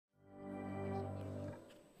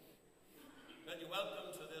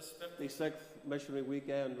this 56th Missionary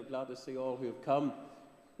Weekend. We're glad to see all who have come.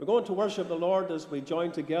 We're going to worship the Lord as we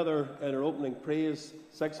join together in our opening praise,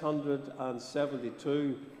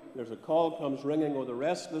 672. There's a call comes ringing, "Oh, the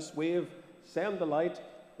restless wave, send the light.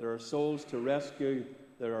 There are souls to rescue,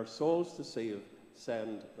 there are souls to save,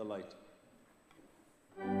 send the light."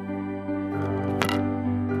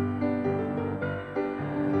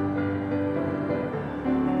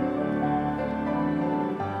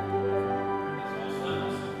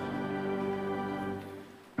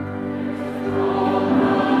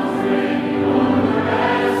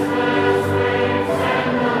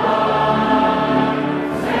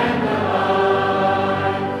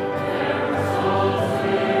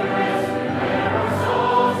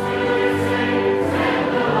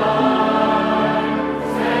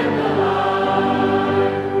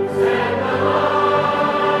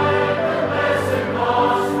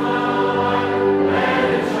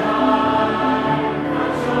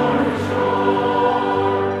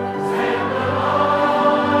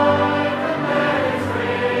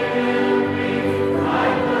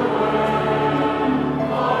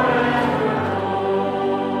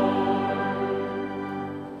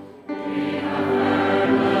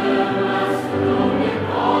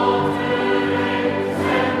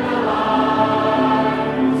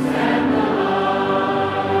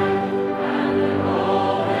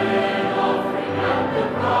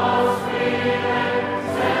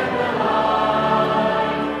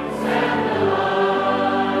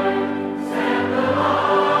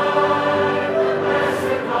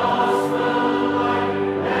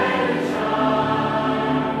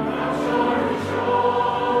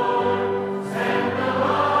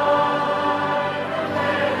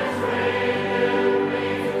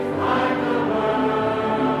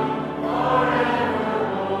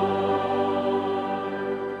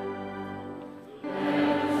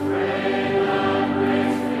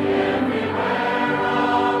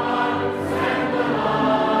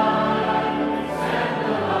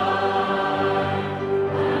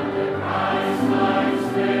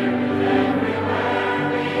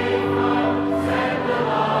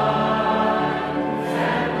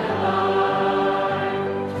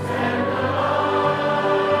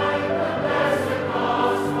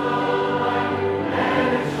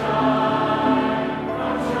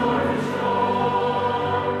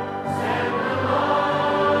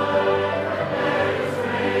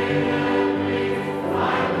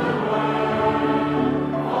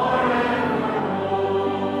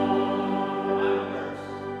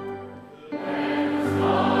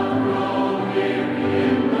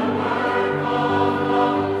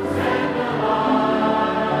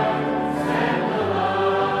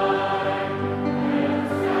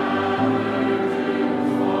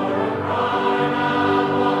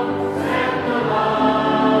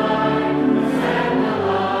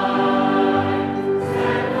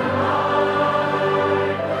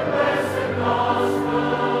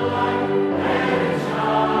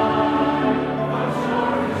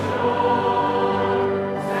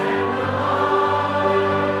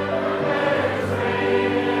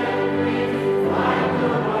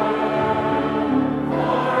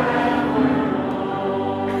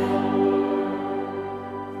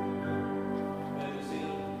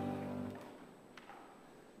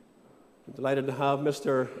 Delighted to have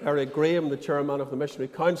Mr. Eric Graham, the chairman of the Missionary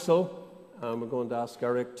Council, and we're going to ask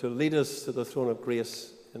Eric to lead us to the throne of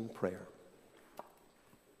grace in prayer.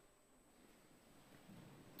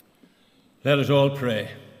 Let us all pray.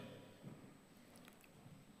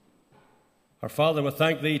 Our Father, we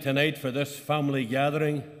thank Thee tonight for this family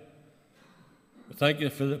gathering. We thank You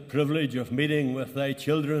for the privilege of meeting with Thy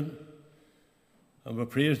children, and we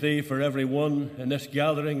praise Thee for everyone in this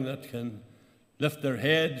gathering that can lift their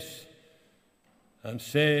heads and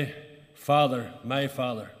say, "Father, my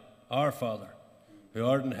Father, our Father, who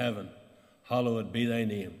art in heaven, hallowed be Thy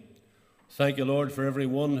name." Thank You, Lord, for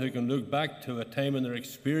everyone who can look back to a time in their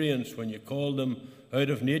experience when You called them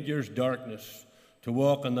out of nature's darkness to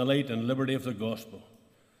walk in the light and liberty of the gospel.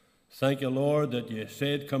 Thank You, Lord, that You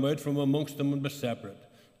said, "Come out from amongst them and be separate.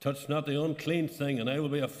 Touch not the unclean thing, and I will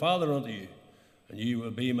be a father unto you, and you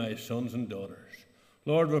will be my sons and daughters."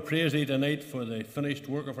 Lord, we praise Thee tonight for the finished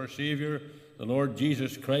work of our Saviour, the Lord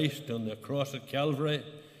Jesus Christ, on the cross at Calvary,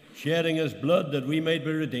 shedding His blood that we might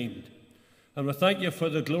be redeemed. And we thank You for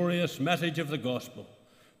the glorious message of the gospel.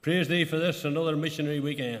 Praise Thee for this, another missionary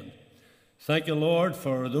weekend. Thank You, Lord,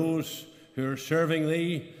 for those who are serving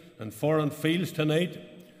Thee in foreign fields tonight.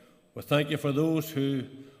 We thank You for those who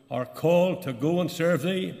are called to go and serve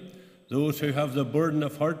Thee, those who have the burden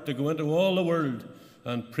of heart to go into all the world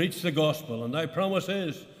and preach the gospel. And Thy promise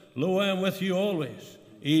is, "Lo, I am with you always,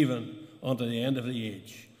 even unto the end of the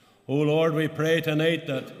age." O Lord, we pray tonight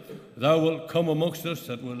that thou wilt come amongst us,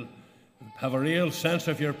 that we'll have a real sense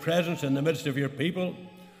of your presence in the midst of your people.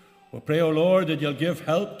 We pray, O Lord, that you'll give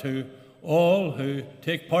help to all who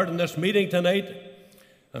take part in this meeting tonight.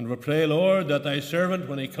 And we pray, Lord, that thy servant,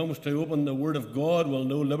 when he comes to open the word of God, will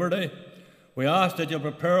know liberty. We ask that you'll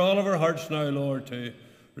prepare all of our hearts now, Lord, to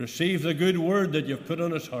receive the good word that you've put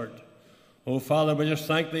on his heart. Oh, Father, we just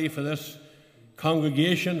thank thee for this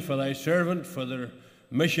congregation, for thy servant, for their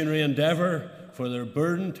missionary endeavour, for their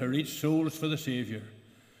burden to reach souls for the Saviour.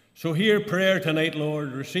 So hear prayer tonight,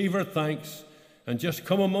 Lord. Receive our thanks, and just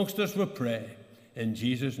come amongst us, we pray. In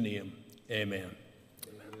Jesus' name, amen.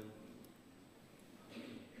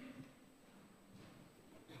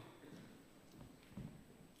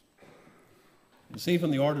 You see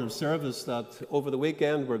from the order of service that over the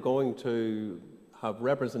weekend we're going to have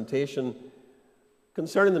representation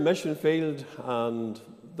concerning the mission field and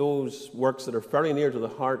those works that are very near to the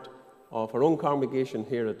heart of our own congregation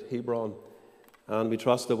here at Hebron. And we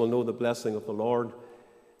trust that we'll know the blessing of the Lord.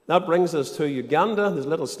 That brings us to Uganda. There's a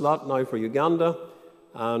little slot now for Uganda.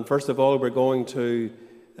 And first of all, we're going to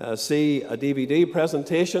see a DVD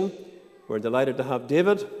presentation. We're delighted to have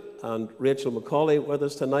David and Rachel Macaulay with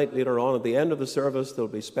us tonight. Later on at the end of the service, there'll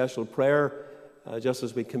be special prayer just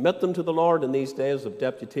as we commit them to the Lord in these days of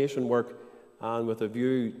deputation work and with a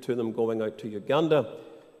view to them going out to Uganda.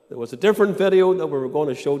 There was a different video that we were going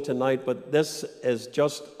to show tonight, but this is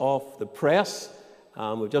just off the press.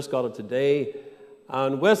 We've just got it today.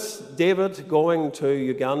 And with David going to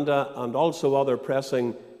Uganda and also other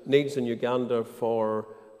pressing needs in Uganda for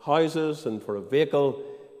houses and for a vehicle,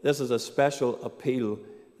 this is a special appeal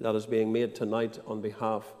that is being made tonight on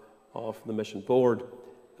behalf of the Mission Board.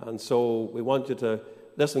 And so we want you to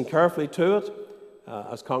listen carefully to it.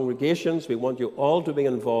 As congregations, we want you all to be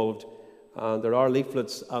involved. And there are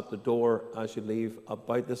leaflets at the door as you leave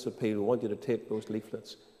about this appeal. We want you to take those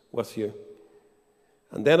leaflets with you.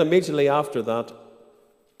 And then immediately after that,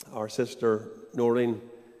 our sister Noreen,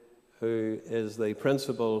 who is the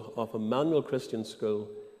principal of Emmanuel Christian School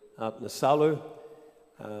at Nasalu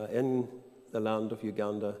in the land of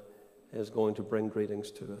Uganda, is going to bring greetings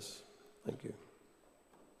to us. Thank you.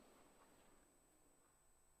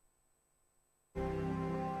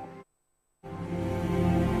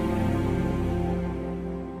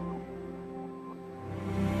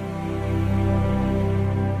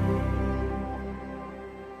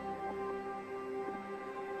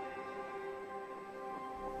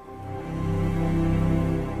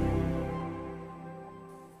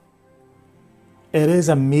 It is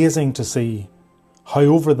amazing to see how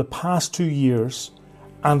over the past 2 years,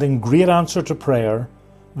 and in great answer to prayer,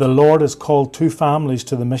 the Lord has called 2 families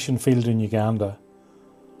to the mission field in Uganda.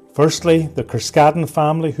 Firstly, the Kerskaden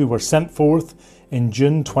family who were sent forth in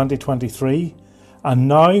June 2023, and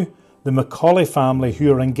now the Macaulay family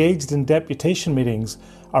who are engaged in deputation meetings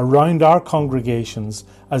around our congregations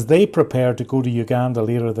as they prepare to go to Uganda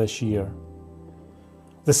later this year.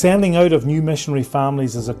 The sending out of new missionary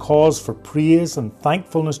families is a cause for praise and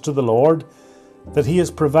thankfulness to the Lord that He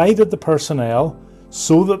has provided the personnel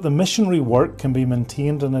so that the missionary work can be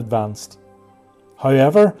maintained and advanced.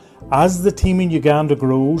 However, as the team in Uganda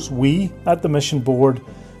grows, we at the Mission Board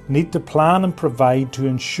need to plan and provide to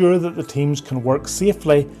ensure that the teams can work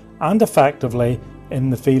safely and effectively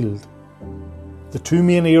in the field. The 2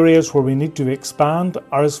 main areas where we need to expand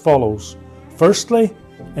are as follows. Firstly,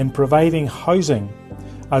 in providing housing,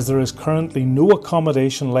 as there is currently no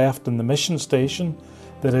accommodation left in the mission station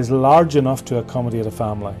that is large enough to accommodate a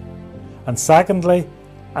family. And secondly,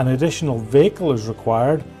 an additional vehicle is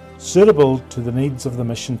required suitable to the needs of the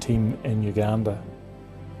mission team in Uganda.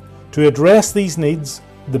 To address these needs,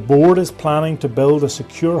 the board is planning to build a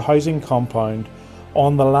secure housing compound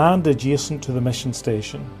on the land adjacent to the mission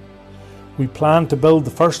station. We plan to build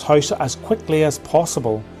the first house as quickly as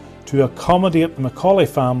possible to accommodate the Macaulay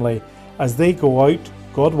family as they go out,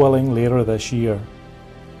 God willing, later this year.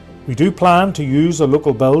 We do plan to use a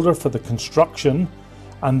local builder for the construction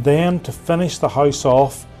and then to finish the house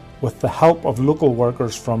off with the help of local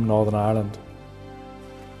workers from Northern Ireland.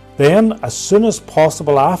 Then, as soon as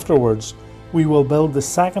possible afterwards, we will build the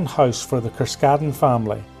second house for the Kerskaden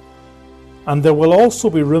family. And there will also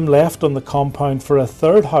be room left on the compound for a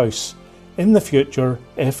third house in the future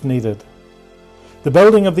if needed. The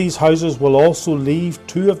building of these houses will also leave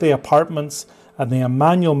 2 of the apartments and the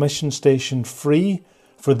Emmanuel Mission Station free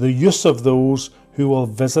for the use of those who will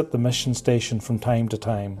visit the mission station from time to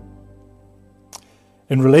time.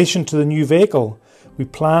 In relation to the new vehicle, we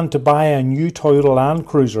plan to buy a new Toyota Land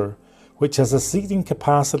Cruiser, which has a seating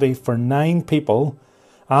capacity for 9 people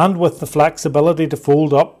and with the flexibility to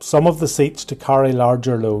fold up some of the seats to carry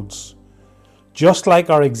larger loads. Just like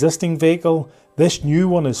our existing vehicle, this new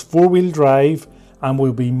one is four-wheel drive and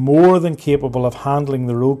will be more than capable of handling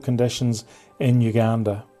the road conditions in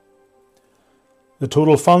Uganda. The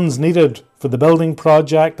total funds needed for the building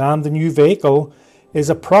project and the new vehicle is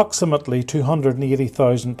approximately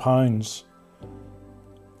 £280,000.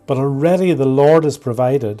 But already the Lord has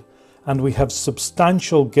provided, and we have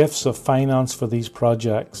substantial gifts of finance for these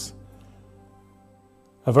projects.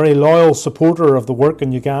 A very loyal supporter of the work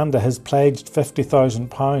in Uganda has pledged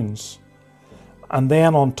 £50,000. And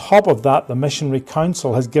then on top of that, the Missionary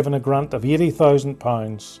Council has given a grant of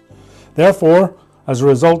 £80,000. Therefore, as a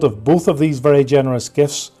result of both of these very generous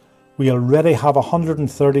gifts, we already have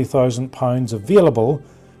 £130,000 available,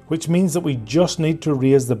 which means that we just need to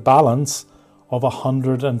raise the balance of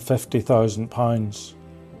 £150,000.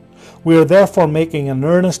 We are therefore making an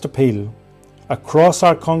earnest appeal across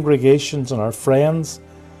our congregations and our friends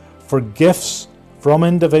for gifts from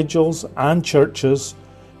individuals and churches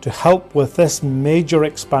to help with this major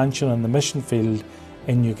expansion in the mission field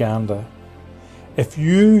in Uganda. If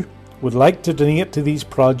you would like to donate to these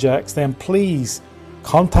projects, then please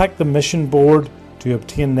contact the Mission Board to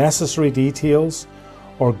obtain necessary details,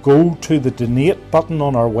 or go to the donate button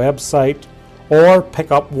on our website, or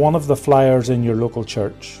pick up one of the flyers in your local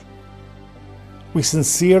church. We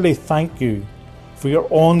sincerely thank you for your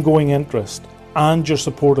ongoing interest and your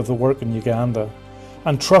support of the work in Uganda,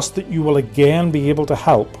 and trust that you will again be able to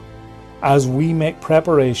help as we make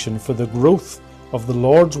preparation for the growth of the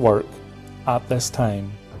Lord's work at this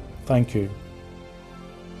time. Thank you.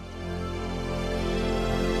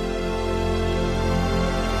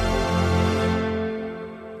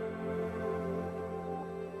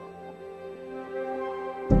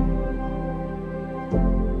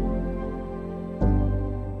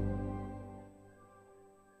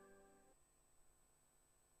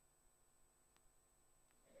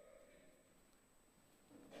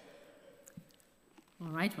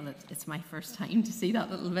 Right, well, it's my first time to see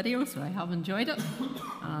that little video, so I have enjoyed it,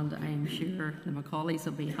 and I'm sure the Macaulays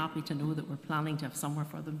will be happy to know that we're planning to have somewhere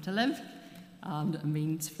for them to live and a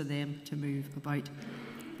means for them to move about.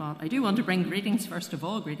 But I do want to bring greetings, first of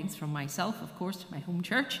all, greetings from myself, of course, to my home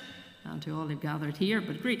church and to all who've gathered here,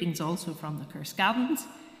 but greetings also from the Kerskadens,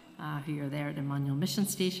 who are there at Emmanuel Mission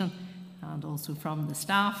Station, and also from the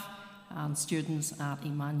staff and students at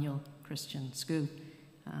Emmanuel Christian School.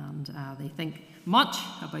 And they think much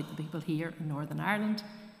about the people here in Northern Ireland,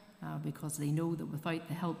 because they know that without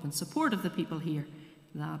the help and support of the people here,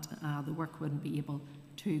 that the work wouldn't be able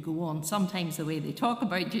to go on. Sometimes the way they talk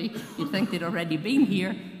about you, you'd think they'd already been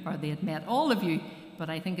here or they had met all of you, but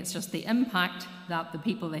I think it's just the impact that the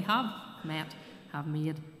people they have met have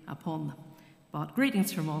made upon them. But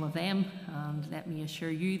greetings from all of them, and let me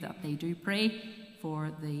assure you that they do pray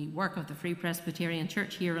for the work of the Free Presbyterian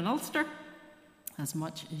Church here in Ulster, as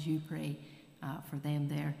much as you pray for them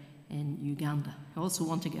there in Uganda. I also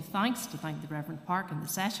want to give thanks, to thank the Reverend Park and the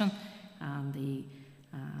session and the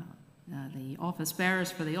office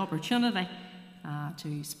bearers for the opportunity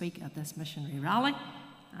to speak at this missionary rally,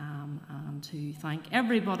 and to thank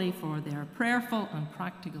everybody for their prayerful and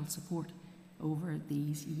practical support over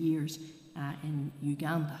these years in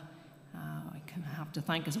Uganda. I have to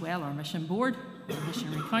thank as well our Mission Board, our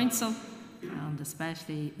Missionary Council, and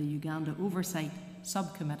especially the Uganda Oversight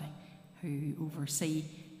Subcommittee, who oversee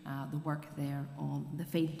the work there on the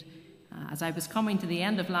field. As I was coming to the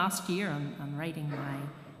end of last year and writing my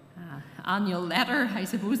annual letter, I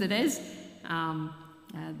suppose it is,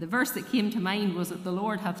 the verse that came to mind was that the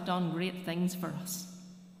Lord hath done great things for us,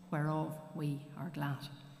 whereof we are glad.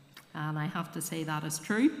 And I have to say that is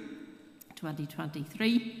true.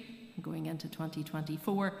 2023, going into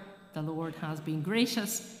 2024, the Lord has been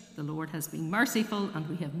gracious, the Lord has been merciful, and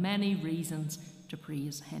we have many reasons to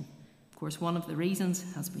praise him. Of course, one of the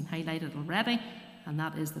reasons has been highlighted already, and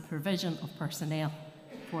that is the provision of personnel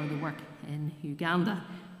for the work in Uganda.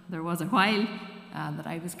 There was a while that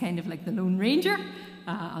I was kind of like the Lone Ranger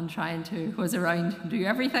and trying to whiz around and do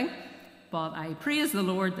everything, but I praise the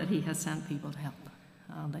Lord that he has sent people to help.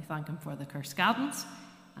 And I thank him for the Kerskadens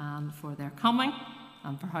and for their coming,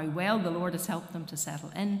 and for how well the Lord has helped them to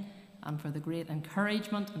settle in, and for the great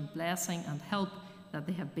encouragement and blessing and help that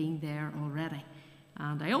they have been there already.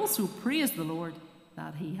 And I also praise the Lord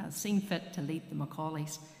that he has seen fit to lead the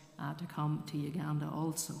Macaulays to come to Uganda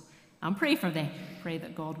also. And pray for them. Pray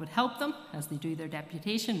that God would help them as they do their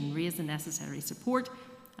deputation and raise the necessary support,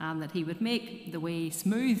 and that he would make the way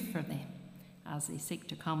smooth for them as they seek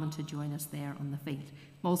to come and to join us there on the field.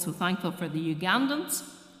 I'm also thankful for the Ugandans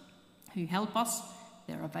who help us.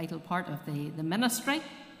 They're a vital part of the ministry,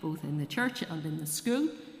 both in the church and in the school,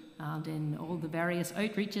 and in all the various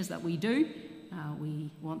outreaches that we do.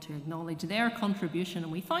 We want to acknowledge their contribution,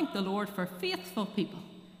 and we thank the Lord for faithful people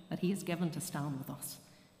that he has given to stand with us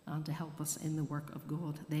and to help us in the work of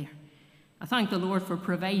God there. I thank the Lord for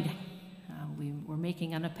providing. We're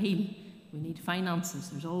making an appeal. We need finances.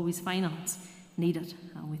 There's always finance needed.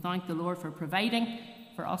 And we thank the Lord for providing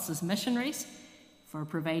for us as missionaries, for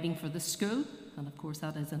providing for the school. And of course,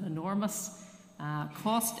 that is an enormous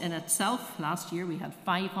cost in itself. Last year we had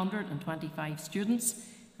 525 students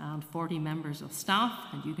and 40 members of staff.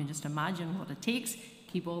 And you can just imagine what it takes to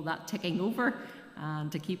keep all that ticking over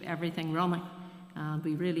and to keep everything running. And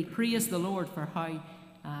we really praise the Lord for how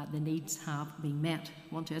the needs have been met.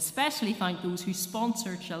 I want to especially thank those who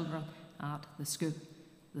sponsor children at the school.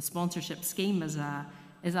 The sponsorship scheme is a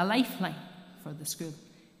lifeline for the school,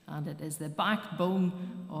 and it is the backbone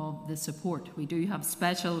of the support. We do have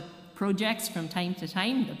special projects from time to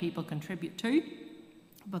time that people contribute to,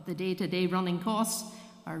 but the day-to-day running costs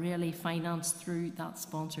are really financed through that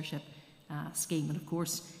sponsorship scheme. And of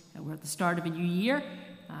course, we're at the start of a new year.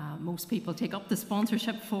 Most people take up the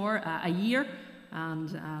sponsorship for a year,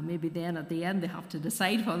 and maybe then at the end they have to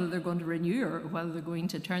decide whether they're going to renew or whether they're going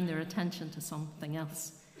to turn their attention to something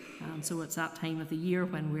else. And so it's that time of the year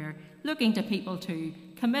when we're looking to people to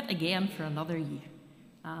commit again for another year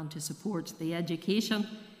and to support the education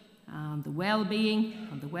and the well-being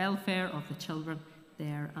and the welfare of the children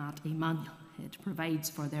there at Emmanuel. It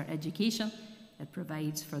provides for their education, it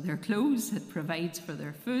provides for their clothes, it provides for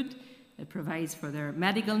their food, it provides for their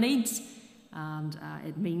medical needs, and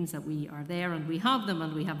it means that we are there and we have them,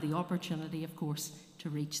 and we have the opportunity, of course, to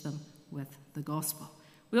reach them with the gospel.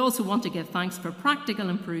 We also want to give thanks for practical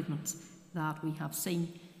improvements that we have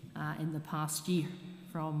seen in the past year.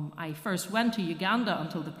 From I first went to Uganda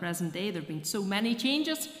until the present day, there have been so many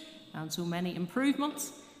changes and so many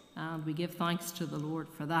improvements, and we give thanks to the Lord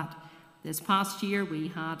for that. This past year we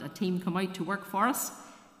had a team come out to work for us.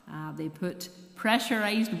 They put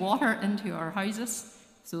pressurised water into our houses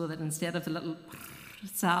so that instead of the little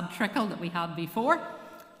sad trickle that we had before,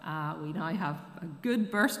 we now have a good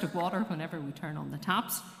burst of water whenever we turn on the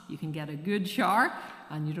taps. You can get a good shower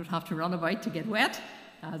and you don't have to run about to get wet.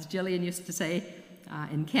 As Gillian used to say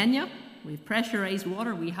in Kenya, we have pressurised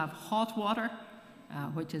water, we have hot water,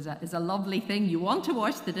 which is a lovely thing. You want to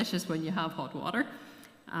wash the dishes when you have hot water.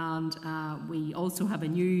 And we also have a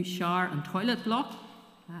new shower and toilet block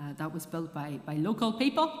that was built by local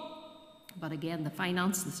people. But again, the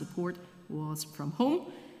finance, the support was from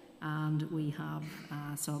home. And we have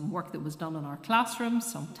some work that was done in our classrooms,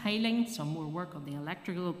 some tiling, some more work on the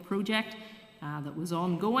electrical project that was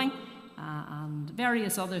ongoing, and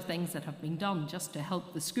various other things that have been done just to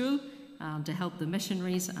help the school and to help the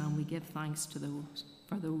missionaries, and we give thanks to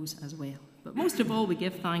those as well. But most of all, we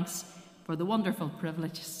give thanks for the wonderful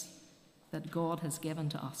privileges that God has given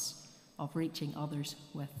to us of reaching others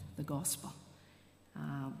with the gospel.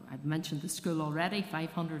 I've mentioned the school already,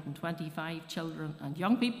 525 children and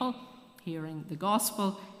young people hearing the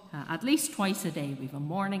gospel at least twice a day. We have a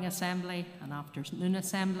morning assembly, an afternoon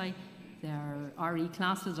assembly. There are RE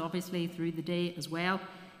classes, obviously, through the day as well.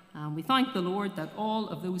 We thank the Lord that all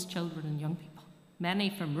of those children and young people, many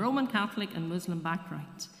from Roman Catholic and Muslim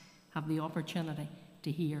backgrounds, have the opportunity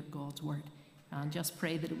to hear God's word. And just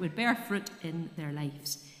pray that it would bear fruit in their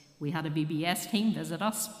lives. We had a VBS team visit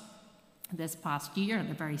us this past year at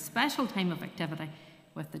a very special time of activity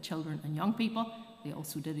with the children and young people. They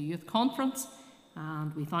also did a youth conference,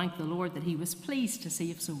 and we thank the Lord that he was pleased to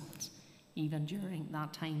save souls even during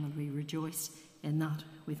that time, and we rejoice in that.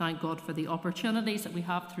 We thank God for the opportunities that we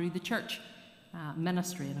have through the church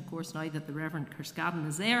ministry, and of course now that the Reverend Kerskaden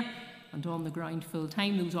is there and on the ground full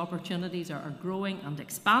time, those opportunities are growing and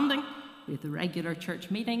expanding. We have the regular church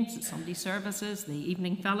meetings, the Sunday services, the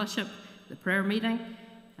evening fellowship, the prayer meeting.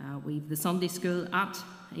 We have the Sunday school at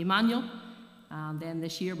Emmanuel, and then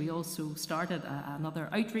this year we also started another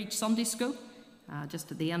outreach Sunday school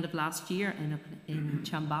just at the end of last year in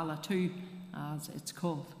Chambala 2, as it's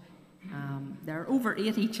called. There are over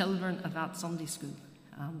 80 children at that Sunday school,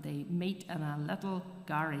 and they meet in a little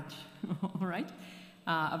garage, all right?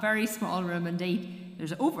 A very small room indeed.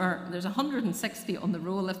 There's 160 on the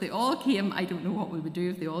roll. If they all came, I don't know what we would do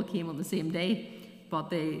if they all came on the same day, but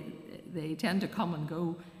they tend to come and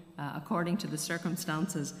go according to the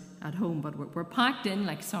circumstances at home, but we're packed in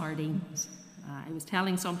like sardines. I was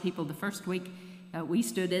telling some people the first week we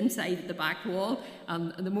stood inside at the back wall,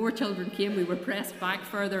 and the more children came, we were pressed back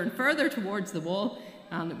further and further towards the wall,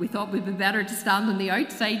 and we thought we'd be better to stand on the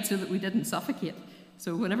outside so that we didn't suffocate.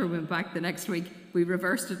 So whenever we went back the next week, we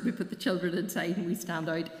reversed it. We put the children inside and we stand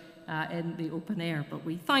out in the open air. But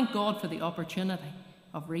we thank God for the opportunity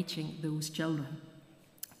of reaching those children.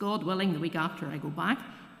 God willing, the week after I go back,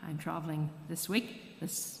 I'm travelling this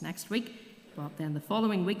next week. But then the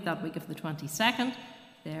following week, that week of the 22nd,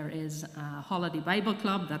 there is a holiday Bible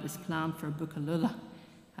club that is planned for Bukalula.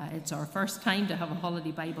 It's our first time to have a holiday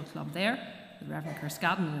Bible club there. The Reverend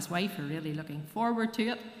Kerskaden and his wife are really looking forward to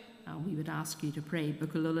it. And we would ask you to pray.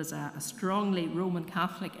 Bukalula is a strongly Roman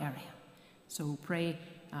Catholic area. So pray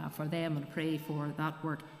for them and pray for that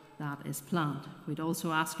work that is planned. We'd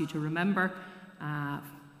also ask you to remember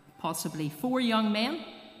possibly 4 young men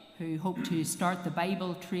who hope to start the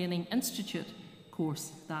Bible Training Institute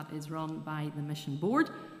course that is run by the Mission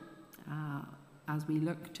Board. As we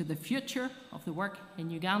look to the future of the work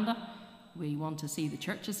in Uganda, we want to see the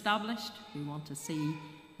church established. We want to see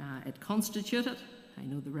it constituted. I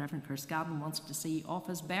know the Reverend Kerskaden wants to see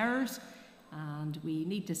office bearers, and we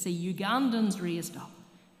need to see Ugandans raised up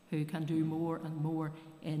who can do more and more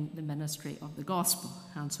in the ministry of the gospel.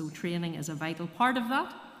 And so training is a vital part of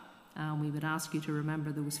that. And we would ask you to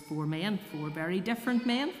remember those 4 men, 4 very different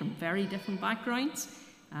men from very different backgrounds,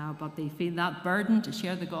 but they feel that burden to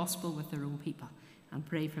share the gospel with their own people, and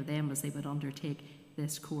pray for them as they would undertake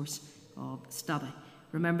this course of study.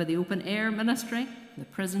 Remember the open air ministry, the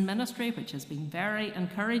prison ministry, which has been very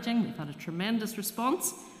encouraging. We've had a tremendous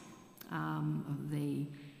response. The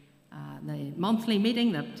monthly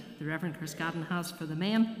meeting that the Reverend Kerskaden has for the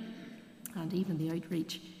men, and even the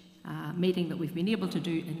outreach meeting that we've been able to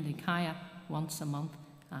do in Likaya once a month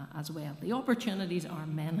as well. The opportunities are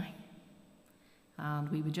many.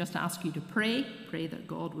 And we would just ask you to pray that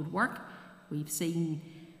God would work. We've seen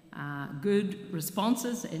good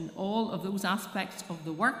responses in all of those aspects of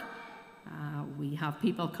the work. We have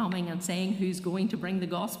people coming and saying, who's going to bring the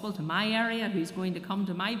gospel to my area, who's going to come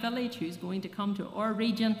to my village, who's going to come to our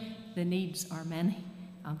region. The needs are many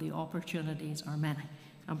and the opportunities are many.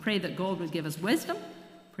 And pray that God would give us wisdom,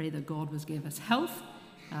 pray that God would give us health,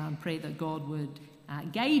 and pray that God would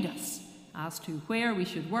guide us as to where we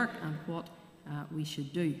should work and what we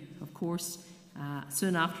should do. Of course,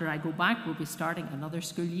 soon after I go back, we'll be starting another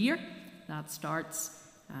school year. That starts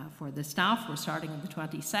for the staff. We're starting on the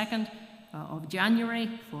 22nd of January.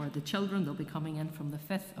 For the children, they'll be coming in from the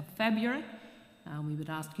 5th of February. And we would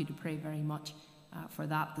ask you to pray very much for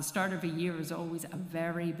that. The start of a year is always a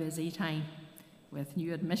very busy time with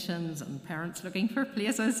new admissions and parents looking for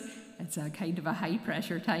places. It's a kind of a high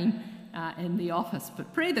pressure time in the office.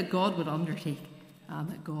 But pray that God would undertake and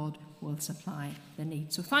that God will supply the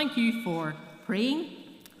need. So thank you for praying.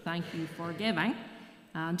 Thank you for giving.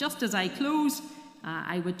 And just as I close,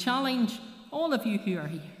 I would challenge all of you who are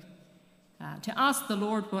here to ask the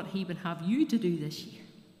Lord what he would have you to do this year,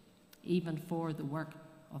 even for the work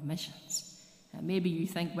of missions. Maybe you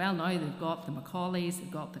think, well, now they've got the Macaulays, they've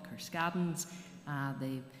got the Kerskadens,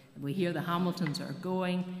 we hear the Hamiltons are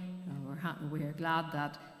going, we're glad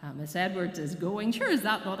that Miss Edwards is going. Sure, is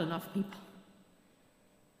that not enough people?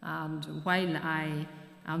 And while I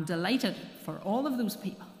am delighted for all of those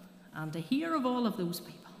people and to hear of all of those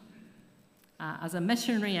people, as a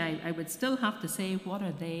missionary, I would still have to say, what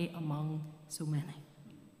are they among so many?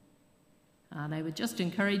 And I would just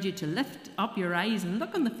encourage you to lift up your eyes and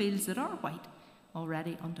look on the fields that are white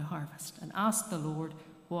already unto harvest and ask the Lord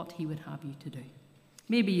what he would have you to do.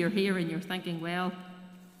 Maybe you're here and you're thinking, well,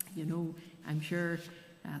 you know, I'm sure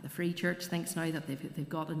the Free Church thinks now that they've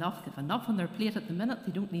got enough. They've enough on their plate at the minute.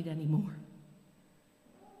 They don't need any more.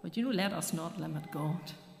 But you know, let us not limit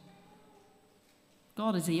God.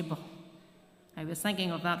 God is able. I was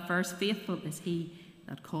thinking of that verse, faithful is he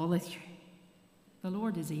that calleth you. The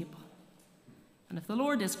Lord is able. And if the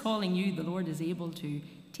Lord is calling you, the Lord is able to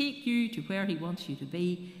take you to where he wants you to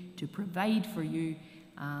be, to provide for you,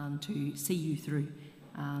 and to see you through,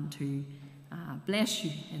 and to bless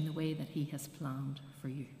you in the way that he has planned for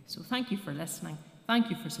you. So thank you for listening. Thank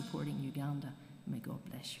you for supporting Uganda. May God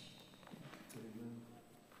bless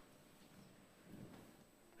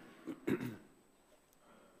you.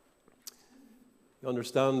 You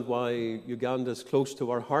understand why Uganda is close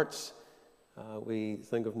to our hearts. We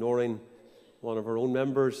think of Noreen, one of our own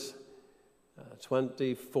members,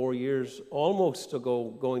 24 years almost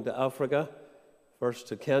ago, going to Africa, first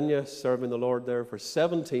to Kenya, serving the Lord there for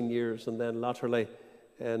 17 years, and then latterly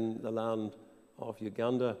in the land of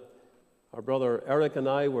Uganda. Our brother Eric and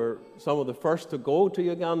I were some of the first to go to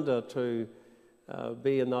Uganda to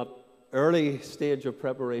be in that early stage of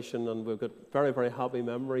preparation, and we've got very, very happy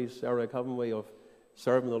memories, Eric, haven't we, of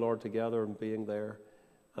serving the Lord together and being there.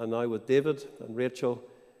 And now with David and Rachel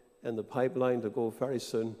in the pipeline to go very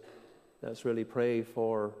soon let's really pray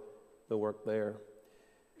for the work there.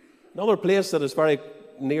 Another place that is very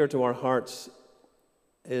near to our hearts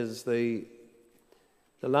is the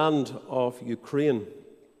land of Ukraine.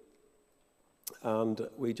 And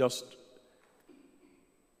we just,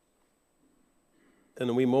 in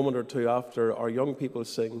a wee moment or two after our young people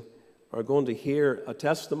sing, are going to hear a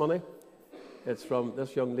testimony. It's from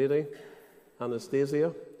this young lady,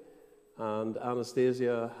 Anastasia. And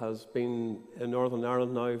Anastasia has been in Northern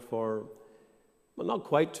Ireland now for, well, not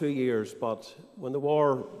quite 2 years, but when the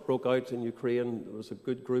war broke out in Ukraine, there was a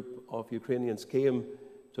good group of Ukrainians came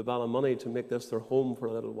to Ballymoney to make this their home for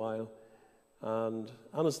a little while. And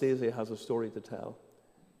Anastasia has a story to tell,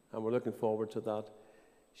 and we're looking forward to that.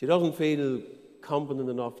 She doesn't feel confident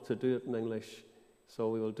enough to do it in English, so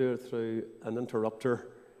we will do it through an interpreter.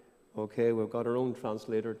 Okay, we've got our own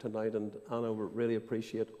translator tonight, and Anna, we really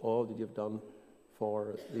appreciate all that you've done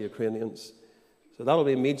for the Ukrainians. So that'll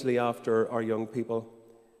be immediately after our young people,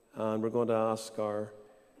 and we're going to ask our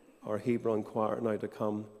Hebron choir now to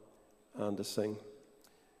come and to sing.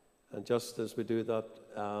 And just as we do that,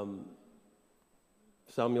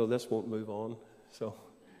 Samuel, this won't move on, so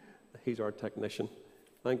he's our technician.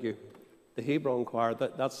 Thank you. The Hebron choir,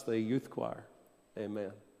 that's the youth choir.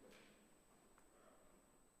 Amen.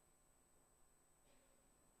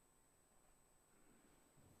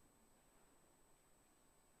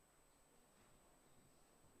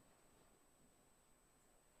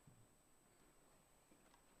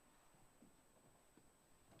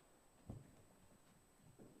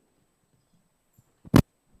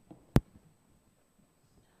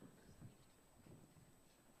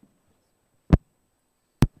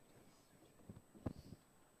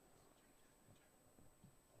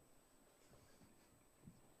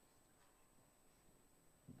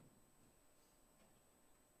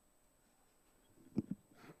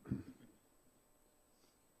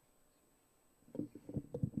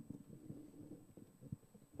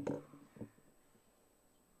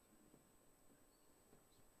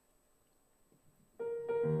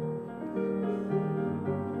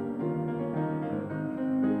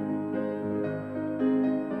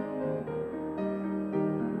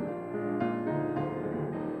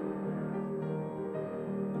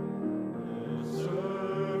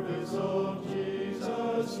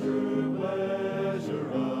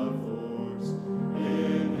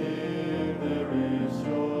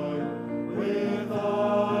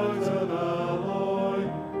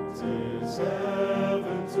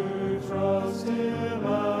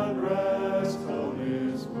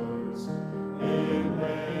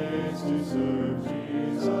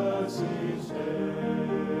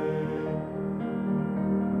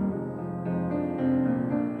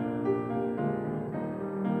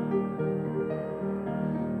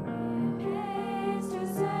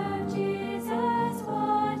 To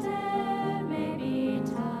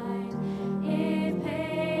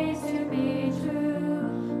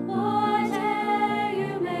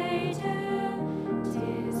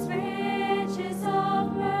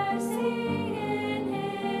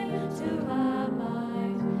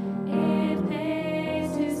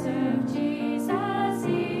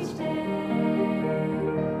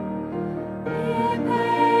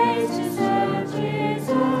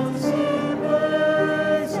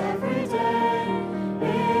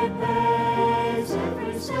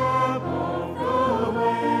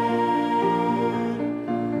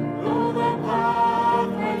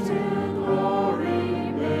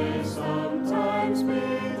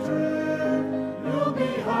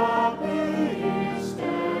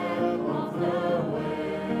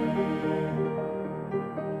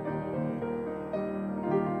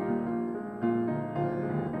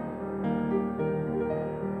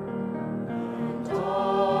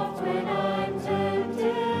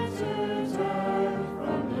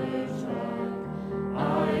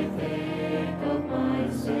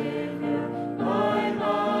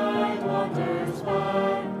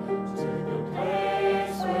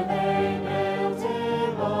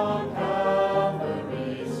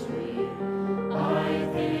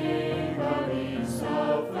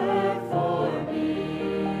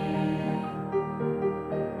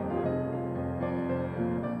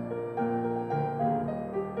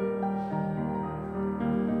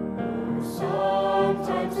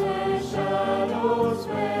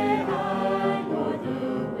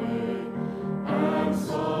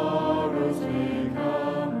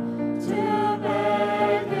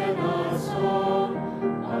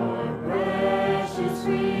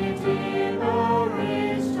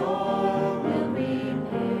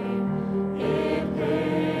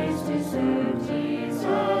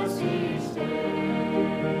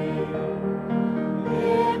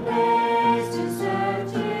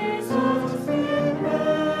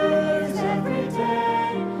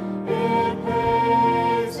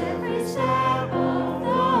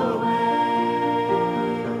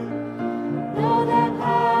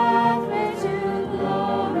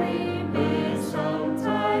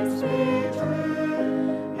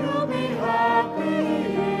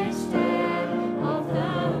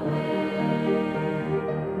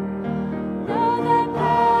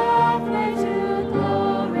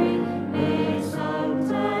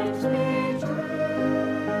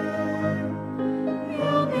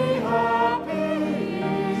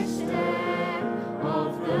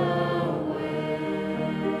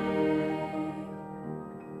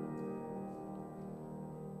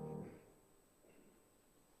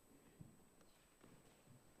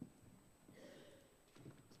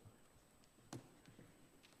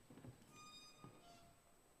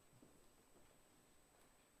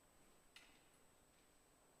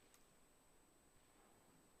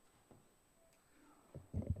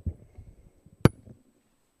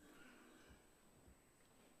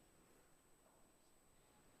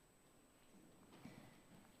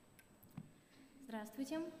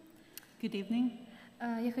Здравствуйте. Good evening.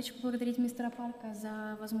 Я хочу поблагодарить мистера Парка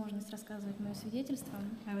за возможность рассказывать мое свидетельство.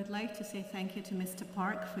 I would like to say thank you to Mr.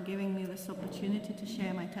 Park for giving me this opportunity to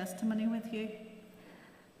share my testimony with you.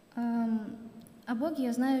 О Боге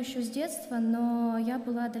я знаю еще с детства, но я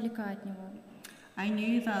была далека от Него. I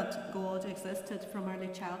knew that God existed from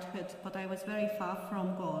early childhood, but I was very far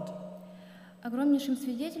from God. Огромнейшим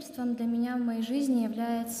свидетельством для меня в моей жизни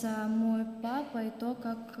является мой папа и то,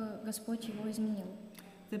 как Господь его изменил.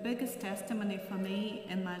 The biggest testimony for me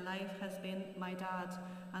in my life has been my dad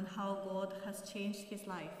and how God has changed his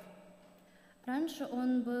life. Раньше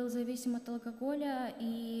он был зависим от алкоголя,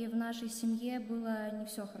 и в нашей семье было не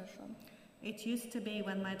все хорошо. It used to be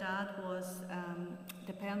when my dad was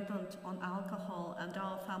dependent on alcohol and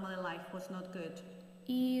our family life was not good.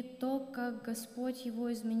 И то, как Господь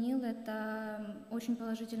его изменил, это очень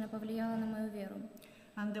положительно повлияло на мою веру.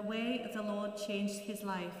 And the way the Lord changed his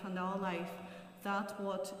life and our life, that's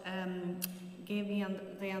what gave me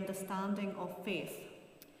the understanding of faith.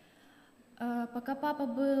 Пока папа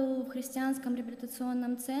был в христианском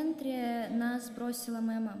реабилитационном центре, нас бросила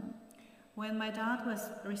моя мама. When my dad was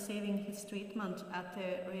receiving his treatment at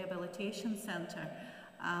the rehabilitation center,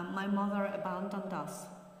 my mother abandoned us.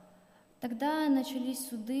 Тогда начались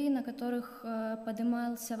суды, на которых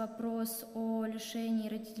поднимался вопрос о лишении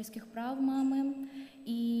родительских прав мамы,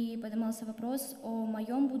 и поднимался вопрос о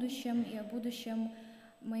моем будущем и о будущем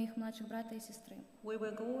моих младших брата и сестры. We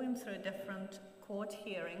were going through different court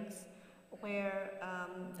hearings where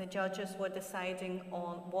the judges were deciding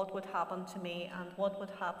on what would happen to me and what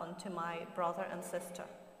would happen to my brother and sister.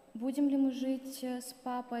 Будем ли мы жить с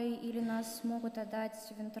папой или нас могут отдать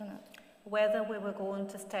в интернат? Whether we were going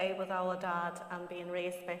to stay with our dad and being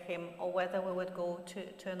raised by him, or whether we would go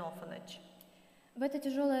to an orphanage. В это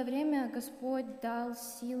тяжелое время Господь дал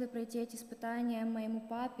силы пройти эти испытания моему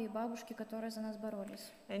папе и бабушке, которые за нас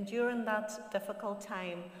боролись. And during that difficult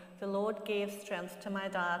time, the Lord gave strength to my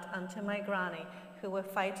dad and to my granny, who were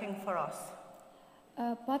fighting for us.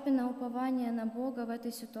 Папино упование на Бога в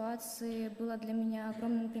этой ситуации было для меня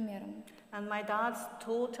огромным примером. And my dad's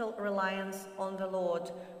total reliance on the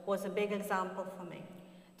Lord was a big example for me.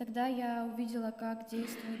 Тогда я увидела, как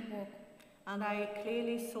действует Бог. And I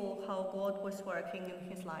clearly saw how God was working in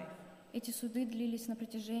his life. Эти суды длились на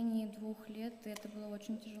протяжении 2 лет, и это было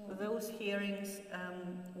очень тяжело. Those hearings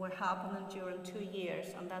were happening during 2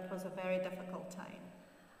 years, and that was a very difficult time.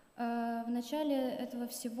 В начале этого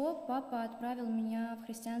всего папа отправил меня в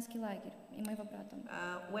христианский лагерь и моего брата.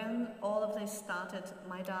 When all of this started,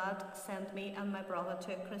 my dad sent me and my brother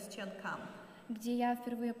to a Christian camp. Где я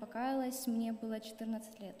впервые покаялась, мне было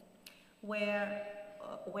 14 лет. Where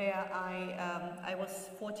I was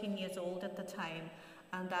 14 years old at the time,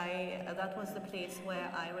 and that was the place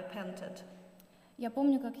where I repented. Я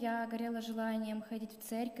помню, как я горела желанием ходить в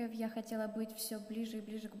церковь, я хотела быть все ближе и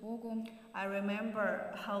ближе к Богу. I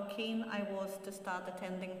remember how keen I was to start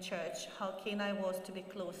attending church, how keen I was to be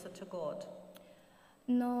closer to God.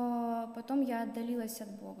 Но потом я отдалилась от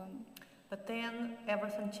Бога. But then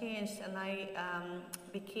everything changed, and I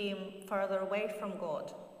became further away from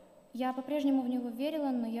God. Я по-прежнему в Него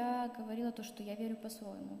верила, но я говорила то, что я верю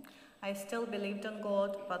по-своему. I still believed in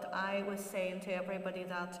God, but I was saying to everybody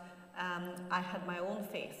that I had my own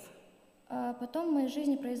faith. Потом в моей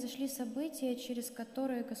жизни произошли события, через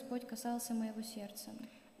которые Господь касался моего сердца.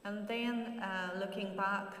 And then, looking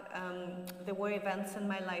back, there were events in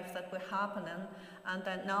my life that were happening, and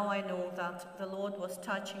that now I know that the Lord was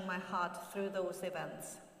touching my heart through those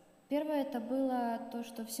events. Первое это было то,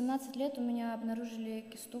 что в 17 лет у меня обнаружили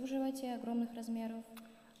кисту в животе огромных размеров.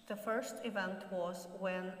 The first event was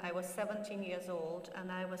when I was 17 years old, and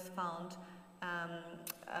I was found,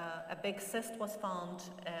 a big cyst was found,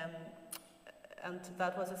 and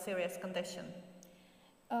that was a serious condition.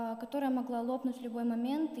 Которая могла лопнуть в любой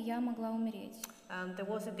момент, и я могла умереть. And there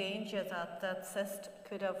was a danger that that cyst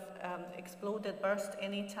could have exploded, burst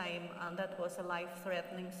any time, and that was a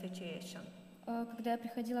life-threatening situation. Когда я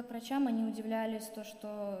приходила к врачам, они удивлялись, то,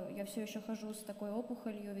 что я все еще хожу с такой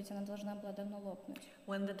опухолью, ведь она должна была давно лопнуть.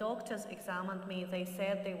 When the doctors examined me, they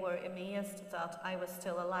said they were amazed that I was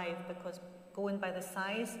still alive, because going by the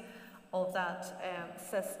size of that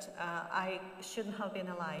cyst, I shouldn't have been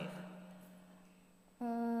alive.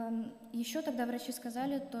 Еще тогда врачи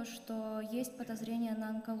сказали то, что есть подозрение на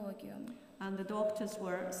онкологию. And the doctors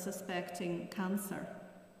were suspecting cancer.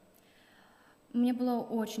 Мне было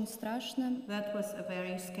очень страшно. That was a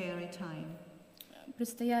very scary time.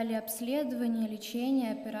 Предстояли обследования,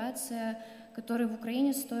 лечение, операция, которые в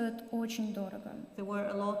Украине стоят очень дорого. There were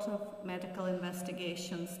a lot of medical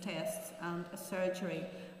investigations, tests, and a surgery,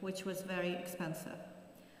 which was very expensive.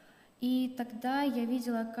 И тогда я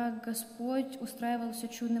видела, как Господь устраивал все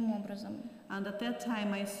чудным образом. And at that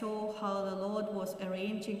time I saw how the Lord was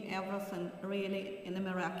arranging everything really in a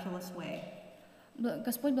miraculous way.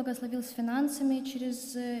 Господь благословил с финансами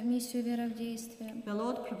через миссию «Вера в действие». The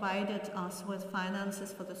Lord provided us with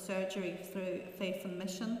finances for the surgery through Faith and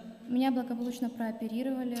Mission. Меня благополучно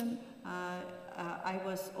прооперировали, I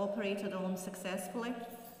was operated on successfully,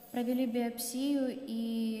 провели биопсию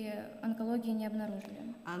и онкологии не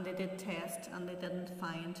обнаружили. and they did test and they didn't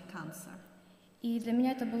find cancer. И для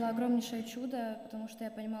меня это было огромнейшее чудо, потому что я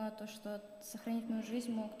понимала то, что сохранить мою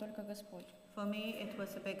жизнь мог только Господь. For me, it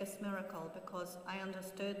was the biggest miracle because I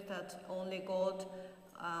understood that only God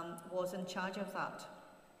was in charge of that.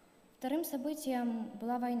 Вторым событием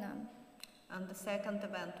была война. And the second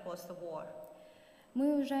event was the war.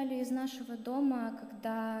 Мы уезжали из нашего дома,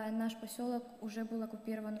 когда наш поселок уже был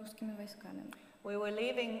оккупирован русскими войсками. We were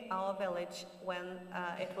leaving our village when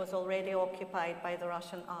it was already occupied by the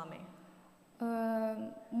Russian army.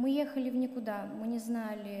 Мы ехали в никуда, мы не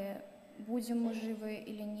знали, будем мы живы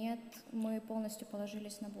или нет, мы полностью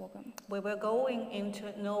положились на Бога. We were going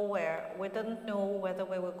into nowhere. We didn't know whether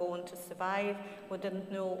we were going to survive. We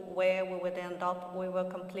didn't know where we would end up. We were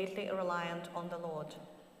completely reliant on the Lord.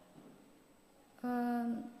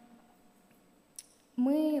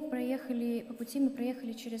 По пути мы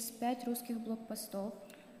проехали через 5 русских блокпостов.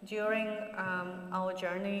 During our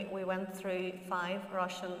journey, we went through 5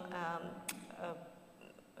 Russian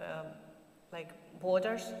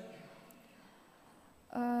borders.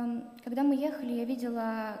 Когда мы ехали, я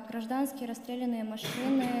видела гражданские расстрелянные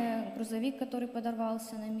машины, грузовик, который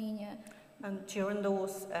подорвался на мине. And during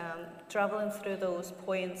those, traveling through those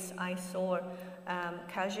points, I saw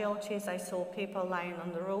casualties, I saw people lying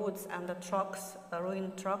on the roads and the trucks, the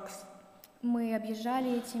ruined trucks. Мы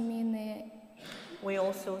объезжали эти мины. We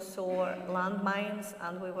also saw landmines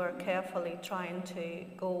and we were carefully trying to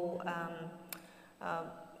go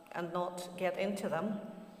and not get into them.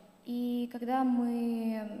 И когда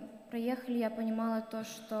мы проехали, я понимала то,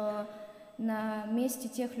 что на месте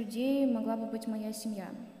тех людей могла бы быть моя семья.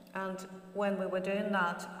 And when we were doing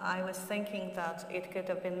that, I was thinking that it could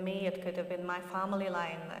have been me, it could have been my family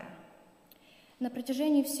lying there. На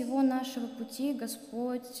протяжении всего нашего пути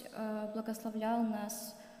Господь благословлял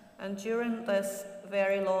нас. And during this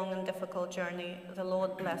very long and difficult journey, the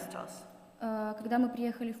Lord blessed us. Когда мы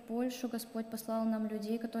приехали в Польшу, Господь послал нам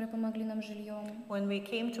людей, которые помогли нам жильем. When we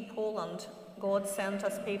came to Poland, God sent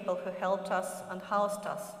us people who helped us and housed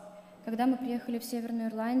us. Когда мы приехали в Северную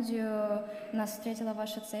Ирландию, нас встретила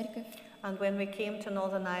ваша церковь. And when we came to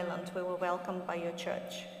Northern Ireland, we were welcomed by your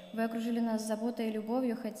church. Вы окружили нас заботой и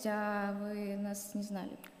любовью, хотя вы нас не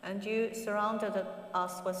знали. And you surrounded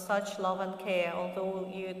us with such love and care, although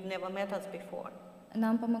you'd never met us before.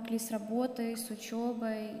 Нам помогли с работой, с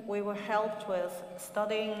учебой. We were helped with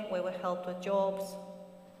studying, we were helped with jobs.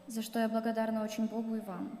 За что я благодарна очень Богу и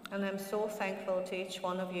вам. And I'm so thankful to each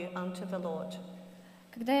one of you and to the Lord.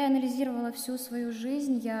 Когда я анализировала всю свою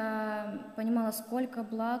жизнь, я понимала, сколько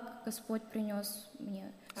благ Господь принес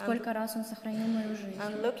мне, сколько раз Он сохранил мою жизнь.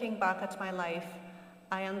 And looking back at my life,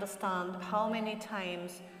 I understand how many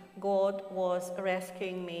times God was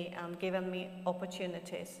rescuing me and giving me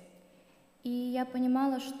opportunities. И я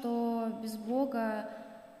понимала, что без Бога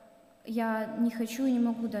я не хочу и не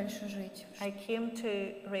могу дальше жить. I came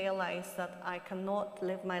to realize that I cannot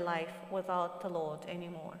live my life without the Lord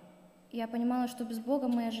anymore. Я понимала, что без Бога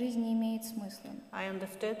моя жизнь не имеет смысла. I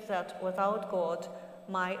understood that without God,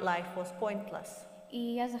 my life was pointless. И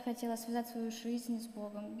я захотела связать свою жизнь с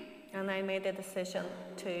Богом. And I made a decision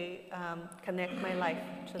to connect my life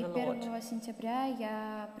to И the Lord. 1 сентября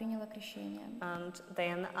я приняла крещение. And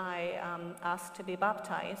then I asked to be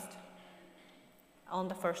baptized on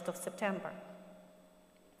the 1st of September.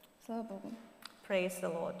 Слава Богу. Praise the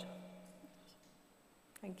Lord.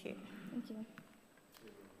 Thank you. Thank you.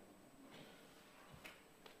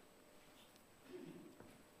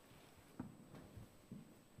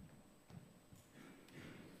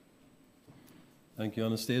 Thank you,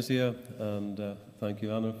 Anastasia, and thank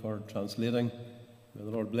you, Anna, for translating. May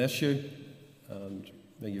the Lord bless you, and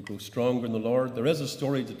may you grow stronger in the Lord. There is a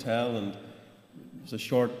story to tell, and there's a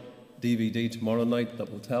short DVD tomorrow night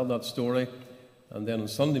that will tell that story. And then on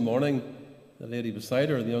Sunday morning, the young lady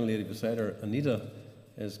beside her, Anita,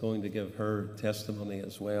 is going to give her testimony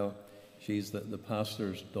as well. She's the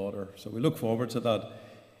pastor's daughter. So we look forward to that.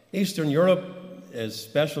 Eastern Europe is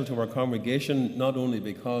special to our congregation, not only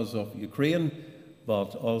because of Ukraine,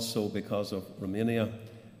 but also because of Romania.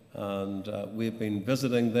 And we've been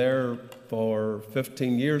visiting there for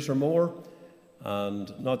 15 years or more.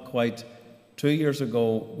 And not quite 2 years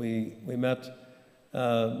ago, we met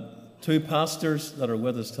two pastors that are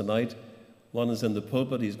with us tonight. One is in the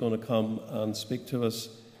pulpit. He's going to come and speak to us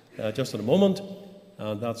just in a moment,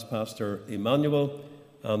 and that's Pastor Emmanuel,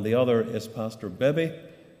 and the other is Pastor Bibby,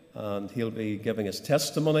 and he'll be giving his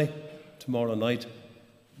testimony tomorrow night.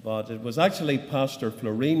 But it was actually Pastor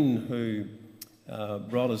Florine who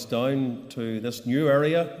brought us down to this new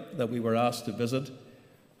area that we were asked to visit.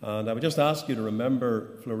 And I would just ask you to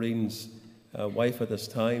remember Florine's wife at this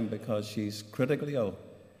time, because she's critically ill.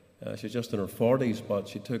 She's just in her 40s, but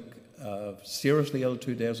she took seriously ill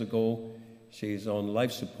 2 days ago. She's on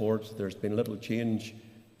life support. There's been little change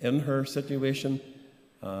in her situation,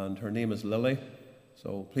 and her name is Lily.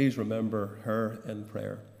 So please remember her in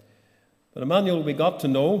prayer. But Emmanuel, we got to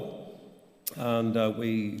know, and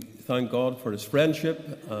we thank God for his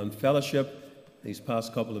friendship and fellowship these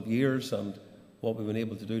past couple of years and what we've been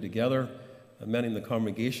able to do together. And many in the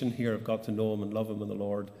congregation here have got to know him and love him in the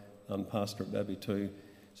Lord, and Pastor Bibby too.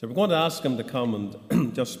 So we're going to ask him to come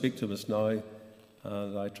and just speak to us now,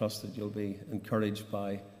 and I trust that you'll be encouraged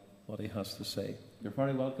by what he has to say. You're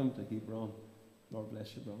very welcome to Hebron. Lord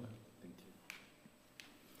bless you, brother. Thank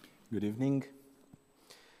you. Good evening.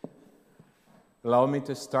 Allow me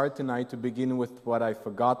to start tonight to begin with what I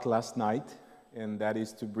forgot last night, and that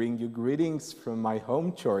is to bring you greetings from my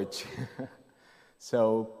home church.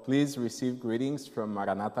 So please receive greetings from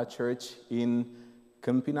Maranatha Church in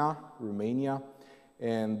Câmpina, Romania,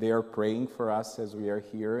 and they are praying for us as we are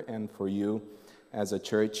here and for you as a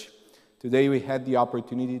church. Today we had the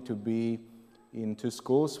opportunity to be in 2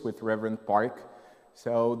 schools with Reverend Park.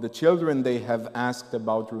 So the children, they have asked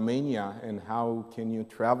about Romania and how can you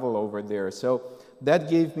travel over there. So that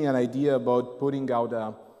gave me an idea about putting out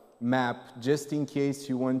a map just in case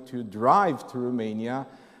you want to drive to Romania.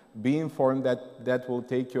 Be informed that that will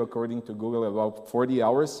take you, according to Google, about 40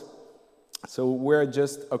 hours. So we're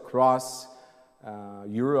just across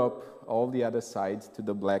Europe, all the other side to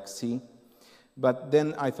the Black Sea. But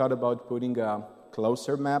then I thought about putting a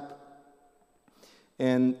closer map.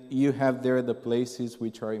 And you have there the places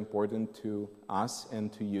which are important to us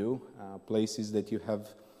and to you, places that you have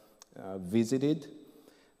visited.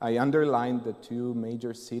 I underlined the 2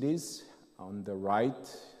 major cities on the right,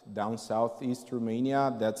 down southeast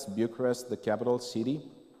Romania. That's Bucharest, the capital city.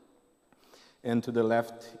 And to the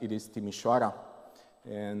left, it is Timișoara.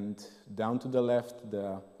 And down to the left,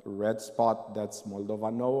 the red spot, that's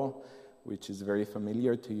Moldova Nouă, which is very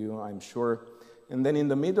familiar to you, I'm sure. And then in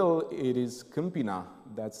the middle, it is Câmpina.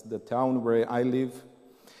 That's the town where I live.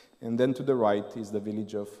 And then to the right is the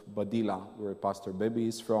village of Badila, where Pastor Bibby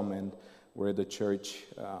is from and where the church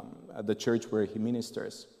where he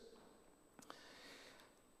ministers.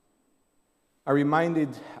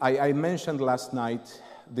 I mentioned last night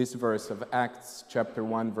this verse of Acts chapter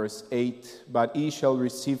 1, verse 8. But ye shall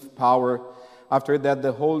receive power. After that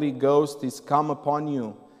the Holy Ghost is come upon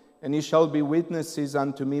you. And ye shall be witnesses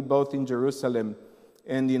unto me both in Jerusalem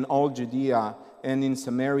and in all Judea and in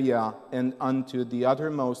Samaria and unto the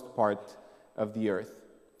uttermost part of the earth.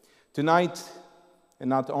 Tonight,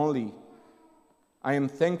 and not only, I am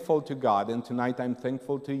thankful to God, and tonight I'm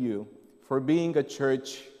thankful to you for being a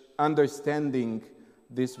church understanding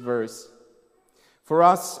this verse. For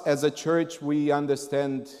us as a church, we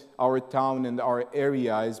understand our town and our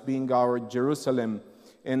area as being our Jerusalem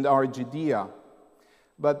and our Judea.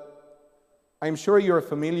 But I'm sure you're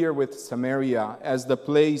familiar with Samaria as the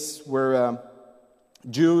place where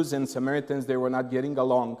Jews and Samaritans, they were not getting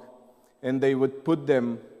along, and they would put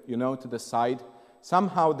them, to the side.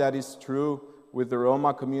 Somehow that is true with the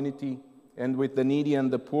Roma community and with the needy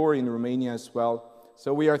and the poor in Romania as well.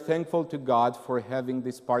 So we are thankful to God for having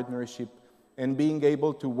this partnership and being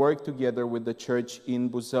able to work together with the church in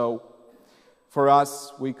Buzău. For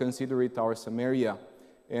us, we consider it our Samaria,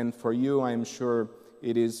 and for you, I'm sure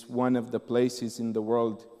it is one of the places in the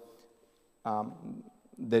world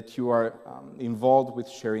that you are involved with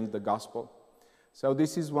sharing the gospel. So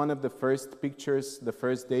this is one of the first pictures, the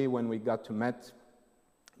first day when we got to meet.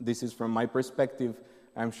 This is from my perspective.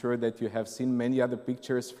 I'm sure that you have seen many other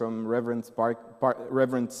pictures from Reverend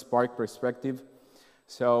Spark perspective.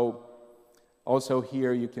 So also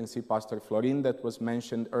here you can see Pastor Florin that was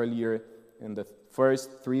mentioned earlier, and the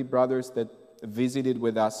first 3 brothers that visited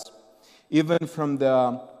with us. Even from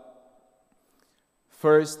the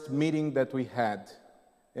first meeting that we had,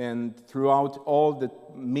 and throughout all the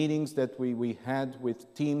meetings that we had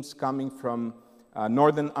with teams coming from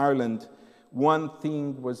Northern Ireland, one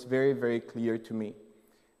thing was very, very clear to me.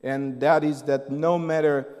 And that is that no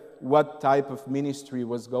matter what type of ministry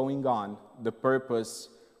was going on, the purpose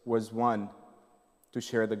was one, to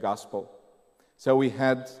share the gospel. So we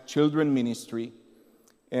had children ministry,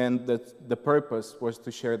 and the purpose was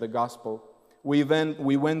to share the gospel. We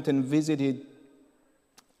went and visited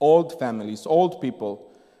old families, old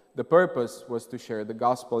people. The purpose was to share the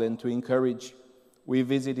gospel and to encourage. We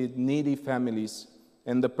visited needy families,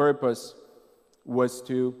 and the purpose was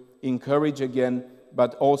to encourage again,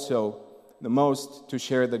 but also the most to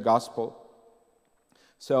share the gospel.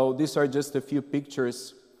 So these are just a few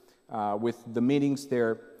pictures with the meetings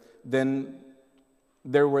there. Then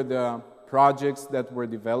there were the projects that were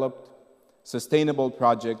developed, sustainable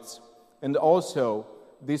projects, and also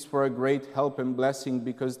these were a great help and blessing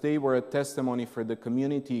because they were a testimony for the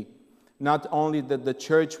community. Not only that the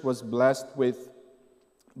church was blessed with,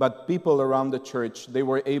 but people around the church, they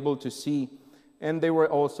were able to see, and they were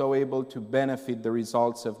also able to benefit the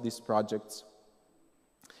results of these projects.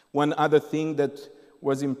 One other thing that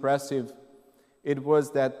was impressive, it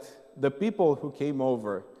was that the people who came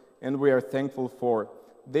over, and we are thankful for,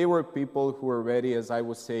 they were people who were ready, as I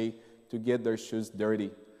would say, to get their shoes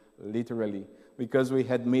dirty, literally. Because we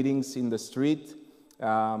had meetings in the street,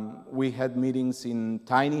 we had meetings in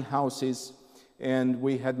tiny houses, and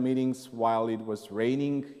we had meetings while it was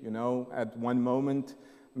raining. At one moment,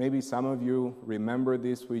 maybe some of you remember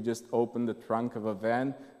this, we just opened the trunk of a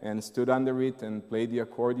van and stood under it and played the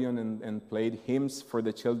accordion and played hymns for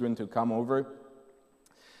the children to come over.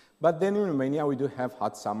 But then in Romania, we do have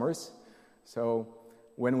hot summers. So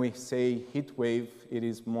when we say heat wave, it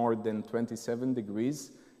is more than 27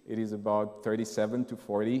 degrees. It is about 37 to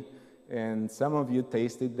 40. And some of you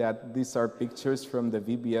tasted that. These are pictures from the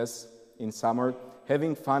VBS in summer,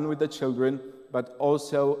 having fun with the children, but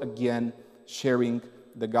also, again, sharing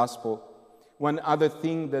the gospel. One other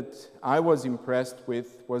thing that I was impressed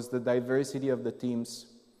with was the diversity of the teams.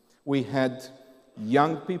 We had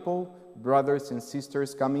young people, brothers and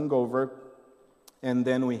sisters coming over, and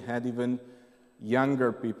then we had even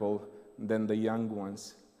younger people than the young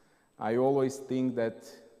ones. I always think that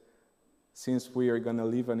since we are going to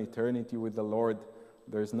live an eternity with the Lord,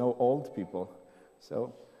 there's no old people.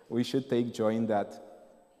 So we should take joy in that.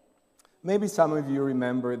 Maybe some of you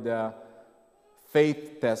remember the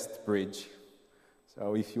faith test bridge.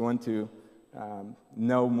 So if you want to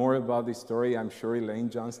know more about this story, I'm sure Elaine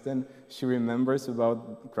Johnston, she remembers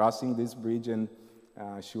about crossing this bridge, and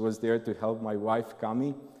she was there to help my wife,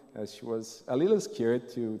 Kami. She was a little scared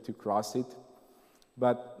to cross it.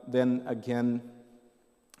 But then again,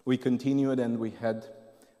 we continued and we had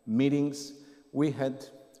meetings. We had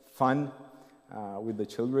fun with the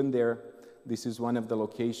children there. This is one of the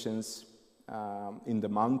locations in the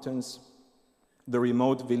mountains, the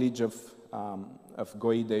remote village of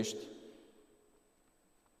Goideshti.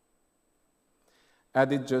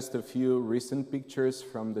 Added just a few recent pictures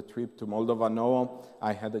from the trip to Moldova Nouă.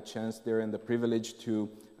 I had a chance there and the privilege to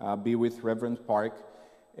be with Reverend Park.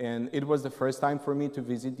 And it was the first time for me to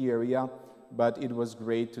visit the area, but it was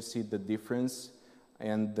great to see the difference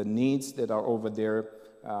and the needs that are over there.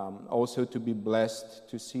 Also to be blessed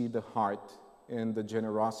to see the heart and the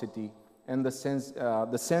generosity and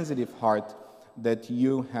the sensitive heart that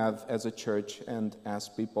you have as a church and as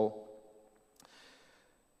people.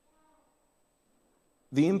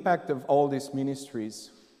 The impact of all these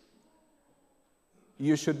ministries,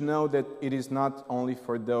 you should know that it is not only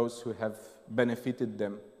for those who have benefited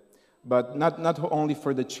them, but not only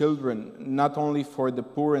for the children, not only for the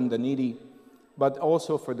poor and the needy, but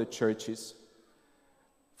also for the churches.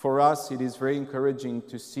 For us, it is very encouraging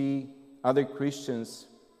to see other Christians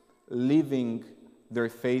living their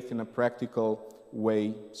faith in a practical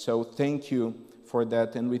way. So thank you for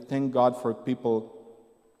that, and we thank God for people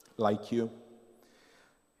like you.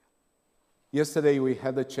 Yesterday we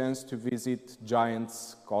had a chance to visit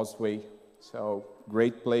Giant's Causeway, so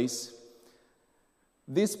great place.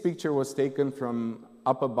 This picture was taken from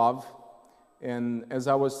up above, and as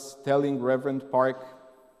I was telling Reverend Park,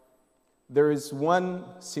 there is one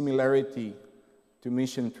similarity to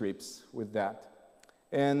mission trips with that.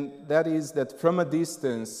 And that is that from a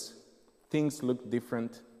distance, things look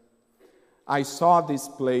different. I saw this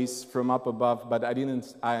place from up above, but I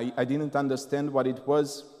didn't understand what it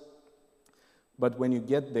was. But when you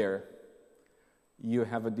get there, you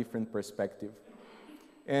have a different perspective.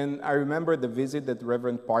 And I remember the visit that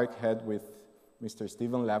Reverend Park had with Mr.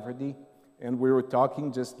 Stephen Laverty, and we were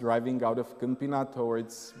talking just driving out of Câmpina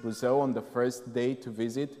towards Buzău on the first day to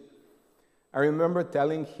visit. I remember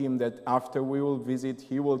telling him that after we will visit,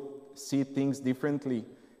 he will see things differently,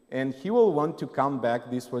 and he will want to come back.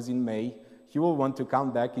 This was in May. He will want to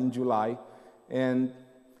come back in July, and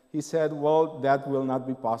he said, well, that will not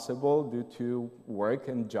be possible due to work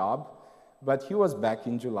and job. But he was back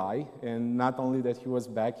in July, and not only that he was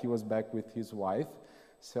back with his wife.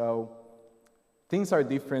 So things are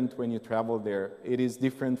different when you travel there. It is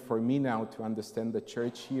different for me now to understand the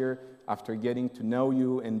church here after getting to know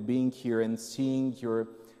you and being here and seeing your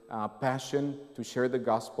passion to share the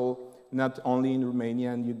gospel, not only in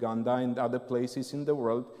Romania and Uganda and other places in the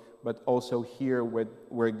world, but also here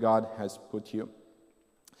where God has put you.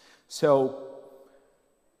 So,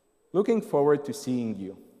 looking forward to seeing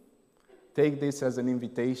you. Take this as an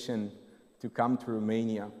invitation to come to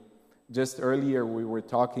Romania. Just earlier we were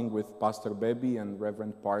talking with Pastor Bebi and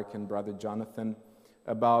Reverend Park and Brother Jonathan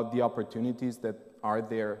about the opportunities that are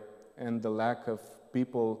there and the lack of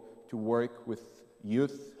people to work with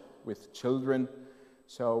youth, with children.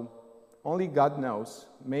 So only God knows.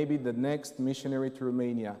 Maybe the next missionary to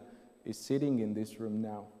Romania is sitting in this room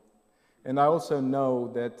now. And I also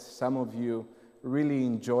know that some of you really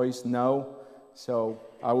enjoy snow, so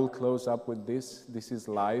I will close up with this. This is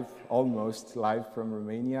live, almost live from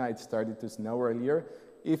Romania. It started to snow earlier.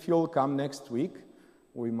 If you'll come next week,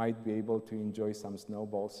 we might be able to enjoy some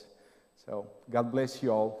snowballs. So God bless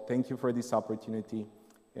you all. Thank you for this opportunity,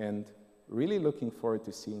 and really looking forward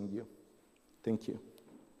to seeing you. Thank you.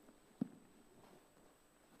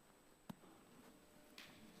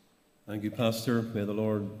 Thank you, Pastor. May the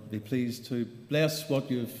Lord be pleased to bless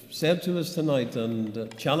what you've said to us tonight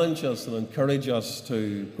and challenge us and encourage us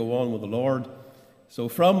to go on with the Lord. So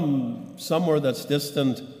from somewhere that's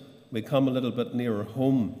distant, we come a little bit nearer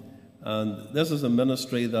home. And this is a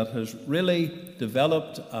ministry that has really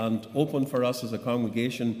developed and opened for us as a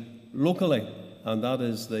congregation locally, and that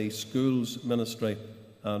is the schools ministry.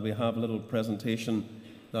 And we have a little presentation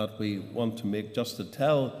that we want to make just to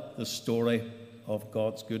tell the story of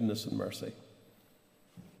God's goodness and mercy.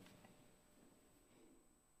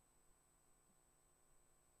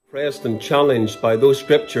 Pressed and challenged by those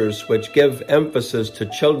scriptures which give emphasis to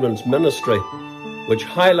children's ministry, which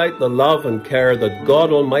highlight the love and care that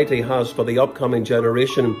God Almighty has for the upcoming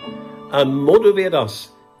generation and motivate us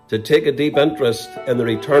to take a deep interest in their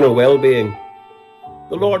eternal well-being.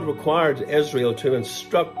 The Lord required Israel to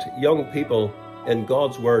instruct young people in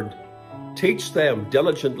God's word. Teach them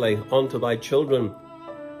diligently unto thy children.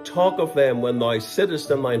 Talk of them when thou sittest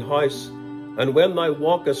in thine house, and when thou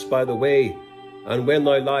walkest by the way, and when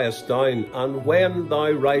thou liest down, and when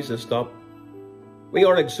thou risest up. We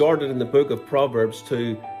are exhorted in the book of Proverbs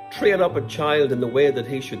to train up a child in the way that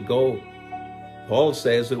he should go. Paul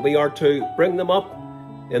says that we are to bring them up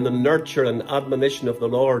in the nurture and admonition of the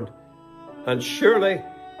Lord. And surely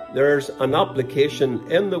there's an application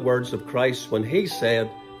in the words of Christ when he said,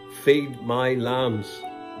 "Feed my lambs."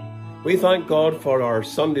 We thank God for our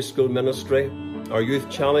Sunday school ministry, our youth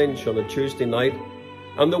challenge on a Tuesday night,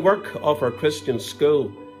 and the work of our Christian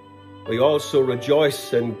school. We also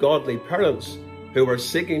rejoice in godly parents who are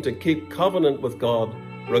seeking to keep covenant with God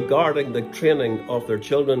regarding the training of their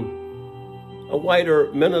children. A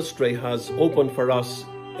wider ministry has opened for us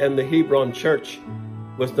in the Hebron Church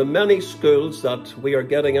with the many schools that we are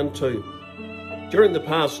getting into. During the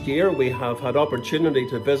past year, we have had opportunity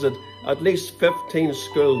to visit at least 15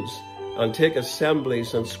 schools and take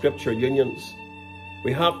assemblies and scripture unions.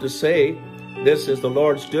 We have to say, this is the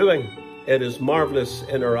Lord's doing. It is marvelous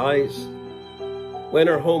in our eyes. When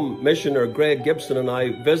our home missioner Greg Gibson and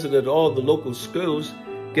I visited all the local schools,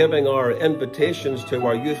 giving our invitations to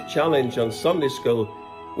our youth challenge and Sunday school,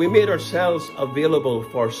 we made ourselves available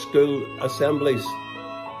for school assemblies.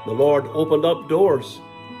 The Lord opened up doors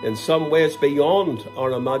in some ways beyond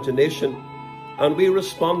our imagination, and we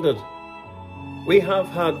responded. We have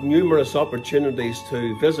had numerous opportunities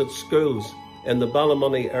to visit schools in the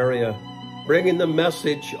Ballymoney area, bringing the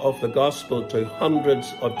message of the gospel to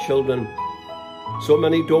hundreds of children. So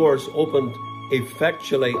many doors opened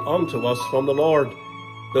effectually unto us from the Lord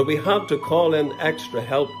that we had to call in extra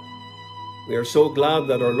help. We are so glad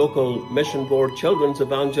that our local Mission Board children's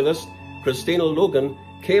evangelist, Christina Logan,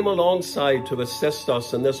 came alongside to assist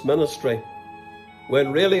us in this ministry.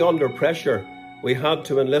 When really under pressure, we had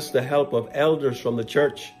to enlist the help of elders from the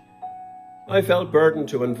church. I felt burdened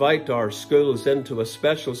to invite our schools into a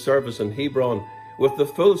special service in Hebron with the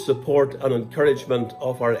full support and encouragement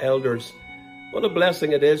of our elders. What a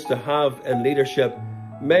blessing it is to have in leadership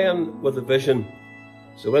men with a vision.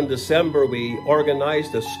 So in December, we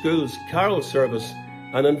organised a school's carol service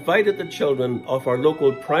and invited the children of our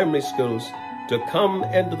local primary schools to come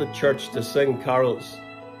into the church to sing carols.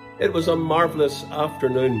 It was a marvellous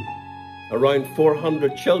afternoon. Around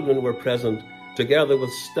 400 children were present, together with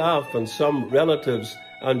staff and some relatives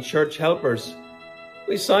and church helpers.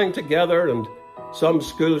 We sang together and some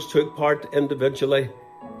schools took part individually.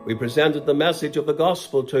 We presented the message of the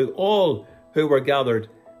gospel to all who were gathered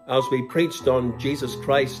as we preached on Jesus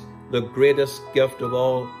Christ, the greatest gift of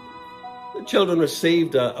all. The The children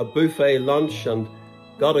received a buffet lunch and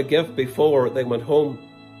got a gift before they went home.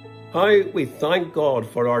 How we thank God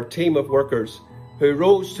for our team of workers who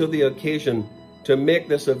rose to the occasion to make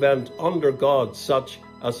this event under God such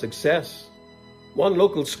a success. One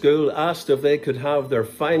local school asked if they could have their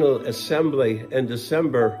final assembly in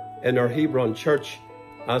December in our Hebron church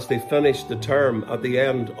as they finished the term at the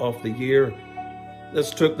end of the year. This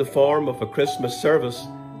took the form of a Christmas service,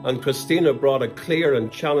 and Christina brought a clear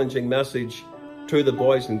and challenging message to the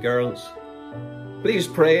boys and girls. Please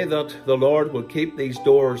pray that the Lord will keep these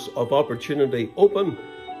doors of opportunity open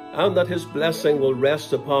and that his blessing will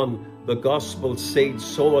rest upon the gospel seed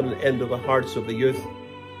sown into the hearts of the youth.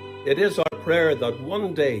 It is our prayer that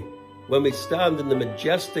one day, when we stand in the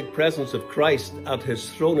majestic presence of Christ at his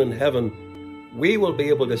throne in heaven, we will be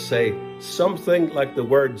able to say something like the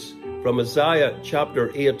words from Isaiah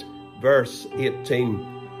chapter 8, verse 18.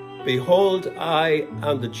 Behold, I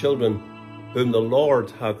and the children whom the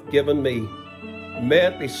Lord hath given me. May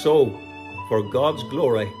it be so, for God's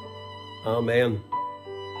glory. Amen.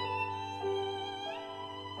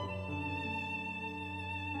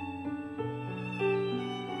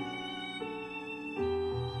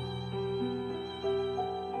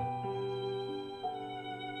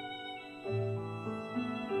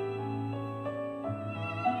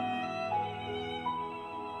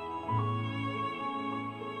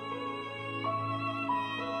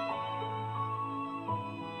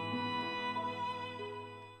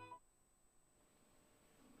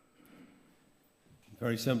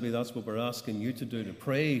 Very simply, that's what we're asking you to do, to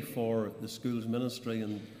pray for the school's ministry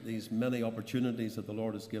and these many opportunities that the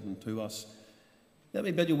Lord has given to us. Let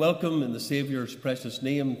me bid you welcome in the Saviour's precious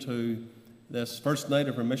name to this first night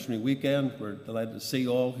of our missionary weekend. We're delighted to see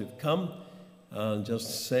all who've come, and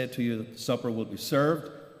just say to you that the supper will be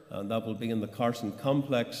served, and that will be in the Carson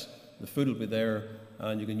complex. The food will be there,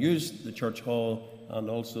 and you can use the church hall and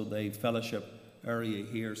also the fellowship area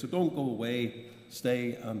here. So don't go away,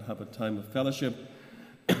 stay and have a time of fellowship.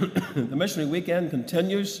 The missionary weekend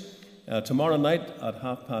continues tomorrow night at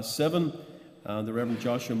 7:30, and the Reverend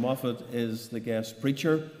Joshua Moffat is the guest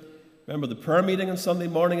preacher. Remember the prayer meeting on Sunday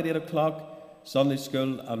morning at 8 o'clock, Sunday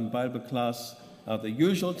school and Bible class at the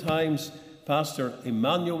usual times. Pastor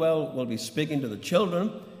Emmanuel will be speaking to the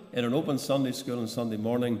children in an open Sunday school on Sunday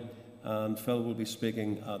morning, and Phil will be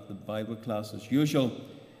speaking at the Bible class as usual.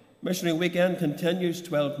 Missionary weekend continues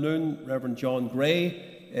 12 noon. Reverend John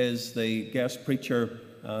Gray is the guest preacher,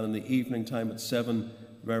 and in the evening time at 7,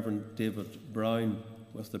 Reverend David Brown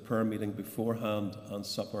with the prayer meeting beforehand, and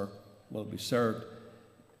supper will be served.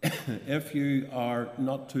 If you are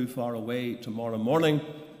not too far away tomorrow morning,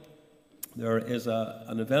 there is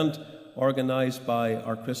an event organised by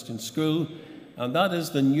our Christian school, and that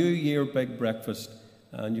is the New Year Big Breakfast.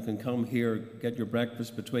 And you can come here, get your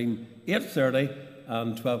breakfast between 8:30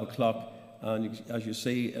 and 12 o'clock. And as you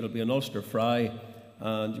see, it'll be an Ulster fry.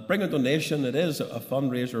 And you bring a donation. It is a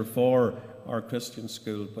fundraiser for our Christian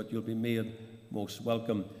school, but you'll be made most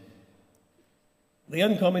welcome. The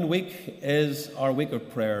incoming week is our week of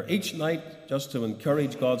prayer. Each night, just to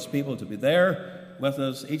encourage God's people to be there with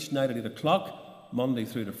us, each night at 8 o'clock, Monday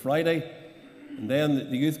through to Friday. And then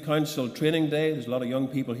the Youth Council Training Day. There's a lot of young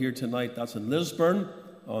people here tonight. That's in Lisburn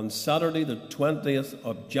on Saturday, the 20th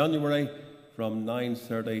of January, from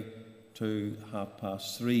 9:30 to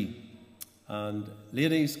 3:30. And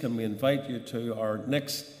ladies, can we invite you to our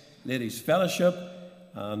next Ladies' Fellowship?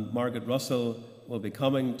 And Margaret Russell will be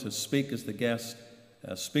coming to speak as the guest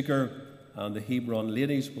speaker, and the Hebron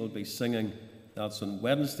ladies will be singing. That's on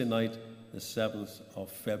Wednesday night, the 7th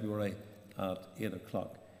of February at 8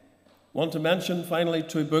 o'clock. Want to mention finally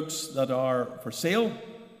 2 books that are for sale.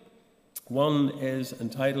 One is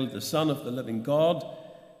entitled The Son of the Living God,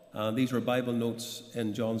 and these are Bible notes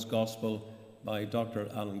in John's Gospel by Dr.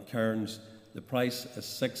 Alan Cairns. The price is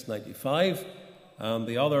 $6.95, and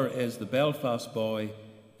the other is The Belfast Boy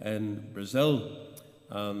in Brazil,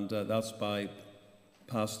 and that's by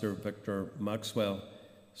Pastor Victor Maxwell.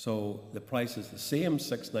 So the price is the same,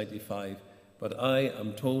 $6.95, but I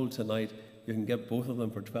am told tonight you can get both of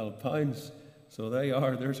them for £12. So there you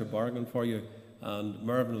are, there's a bargain for you, and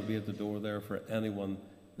Mervyn will be at the door there for anyone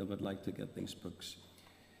that would like to get these books.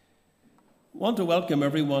 I want to welcome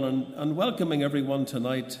everyone, and welcoming everyone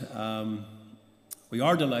tonight, we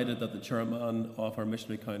are delighted that the chairman of our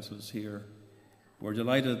missionary council is here. We're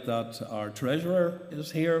delighted that our treasurer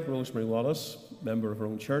is here, Rosemary Wallace, member of our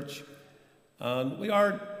own church. And we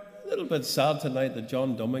are a little bit sad tonight that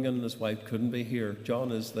John Dummingan and his wife couldn't be here.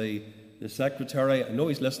 John is the secretary. I know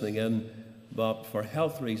he's listening in, but for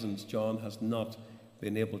health reasons, John has not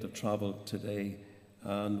been able to travel today.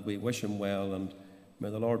 And we wish him well, and May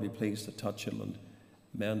the Lord be pleased to touch him and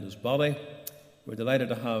mend his body. We're delighted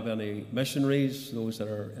to have any missionaries, those that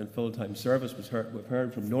are in full-time service. We've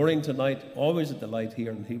heard from Noreen tonight. Always a delight here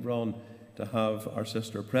in Hebron to have our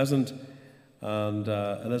sister present. And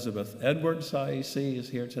Elizabeth Edwards, I see, is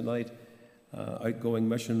here tonight, outgoing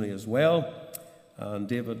missionary as well. And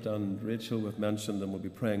David and Rachel, we've mentioned, and we'll be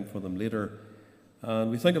praying for them later. And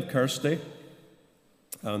we think of Kirsty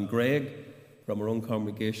and Greg from our own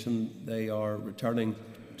congregation. They are returning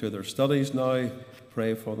to their studies now.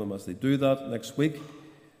 Pray for them as they do that next week.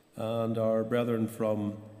 And our brethren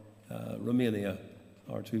from Romania,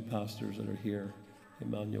 our two pastors that are here,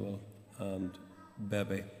 Emmanuel and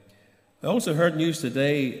Bebe. I also heard news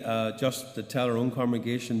today, just to tell our own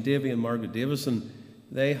congregation, Davy and Margaret Davison,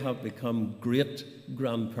 they have become great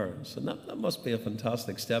grandparents. And that must be a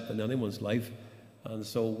fantastic step in anyone's life. And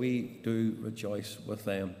so we do rejoice with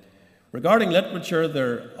them. Regarding literature,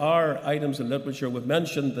 there are items in literature. We've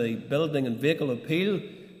mentioned the building and vehicle appeal.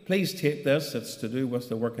 Please take this. It's to do with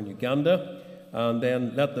the work in Uganda. And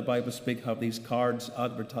then Let the Bible Speak have these cards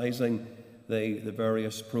advertising the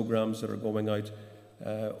various programs that are going out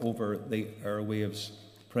over the airwaves.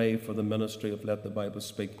 Pray for the ministry of Let the Bible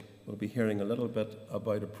Speak. We'll be hearing a little bit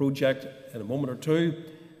about a project in a moment or two.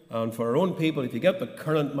 And for our own people, if you get the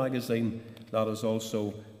Current magazine, that has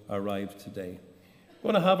also arrived today.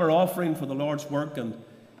 We're going to have our offering for the Lord's work, and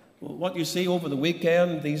what you see over the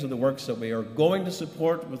weekend, these are the works that we are going to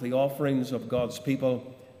support with the offerings of God's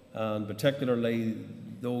people, and particularly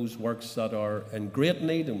those works that are in great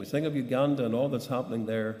need. And we think of Uganda and all that's happening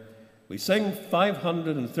there. We sing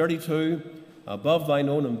 532, Above Thine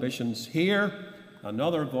Own Ambitions. Here,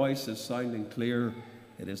 another voice is sounding clear.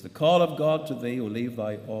 It is the call of God to thee, O leave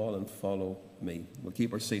thy all and follow me. We'll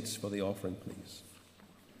keep our seats for the offering, please.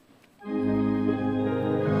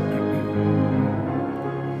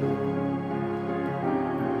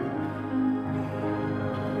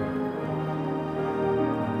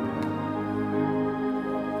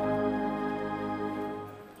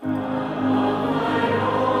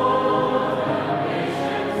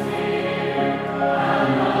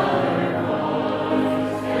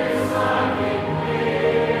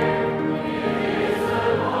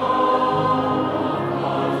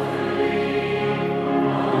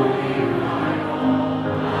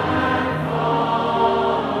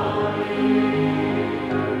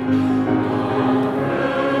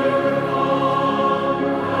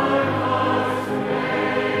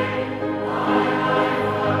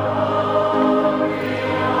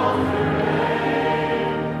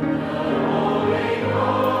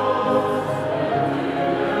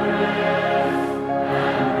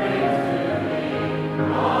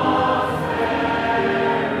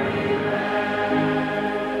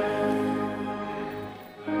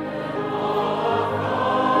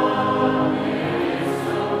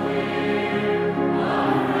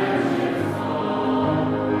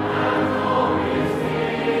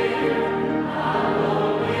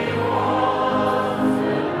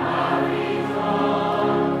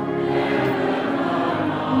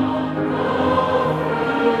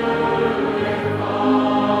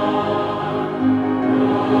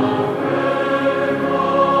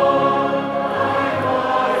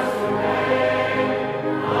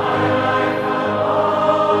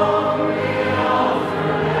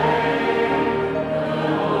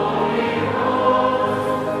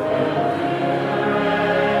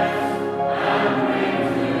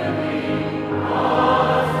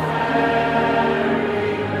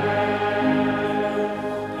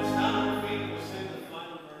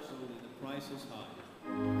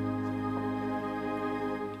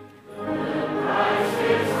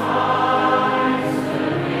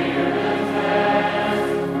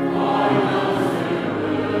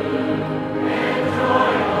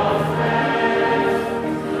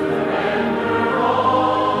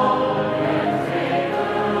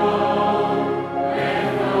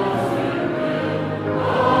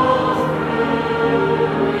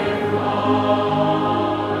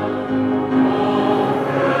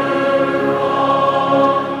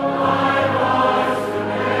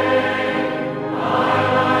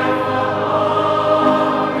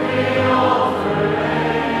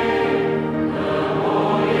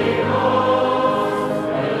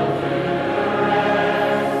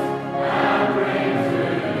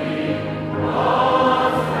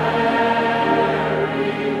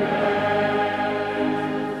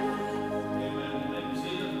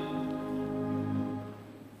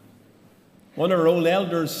 One of our old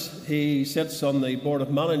elders, he sits on the board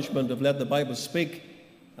of management of Let the Bible Speak,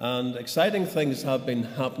 and exciting things have been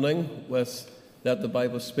happening with Let the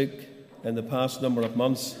Bible Speak in the past number of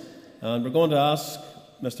months. And we're going to ask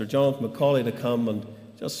Mr. Jonathan McCauley to come and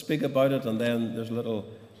just speak about it, and then there's a little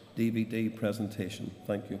DVD presentation.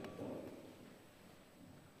 Thank you.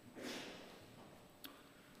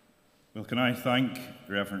 Well, can I thank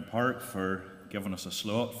Reverend Park for giving us a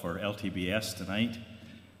slot for LTBS tonight.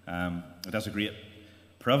 It is a great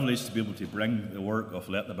privilege to be able to bring the work of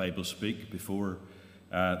Let the Bible Speak before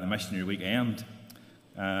the missionary weekend.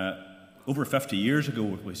 Over 50 years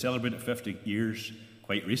ago, we celebrated 50 years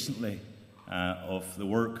quite recently of the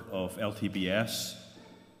work of LTBS.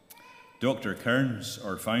 Dr. Kearns,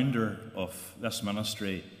 our founder of this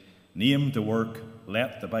ministry, named the work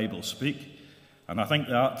Let the Bible Speak, and I think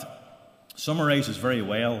that summarises very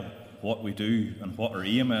well what we do and what our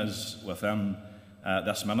aim is within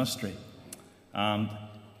this ministry. And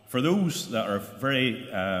for those that are very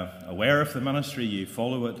aware of the ministry, you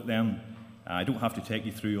follow it, then I don't have to take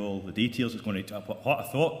you through all the details. It's going to. What I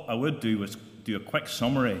thought I would do was do a quick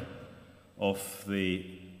summary of the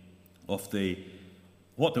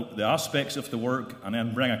aspects of the work, and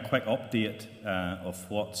then bring a quick update of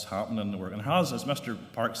what's happening in the work. And as Mr.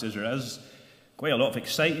 Park says, there is quite a lot of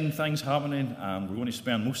exciting things happening, and we're going to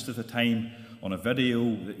spend most of the time on a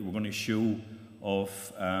video that we're going to show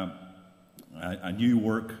of a new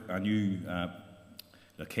work, a new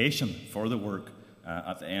location for the work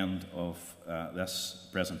at the end of this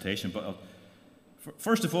presentation. But I'll,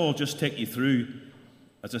 first of all, just take you through,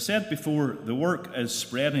 as I said before, the work is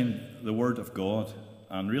spreading the Word of God,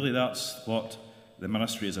 and really that's what the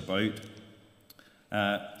ministry is about.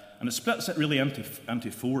 And it splits it really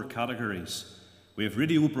into four categories. We have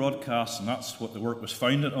radio broadcasts, and that's what the work was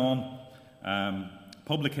founded on.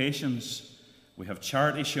 Publications, we have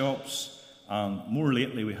charity shops, and more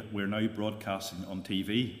lately we're now broadcasting on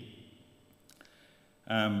TV.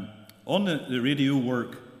 On the radio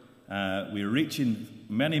work, we're reaching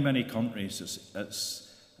many countries.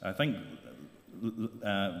 I think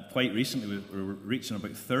quite recently we were reaching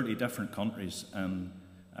about 30 different countries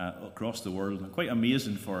across the world. And quite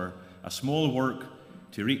amazing for a small work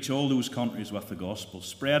to reach all those countries with the gospel,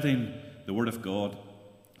 spreading the word of God.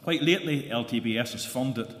 Quite lately, LTBS has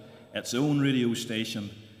funded its own radio station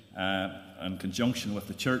in conjunction with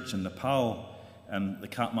the church in Nepal in the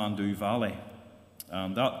Kathmandu Valley.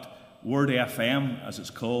 And that Word FM, as it's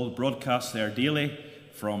called, broadcasts there daily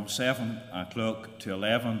from 7 o'clock to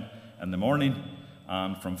 11 in the morning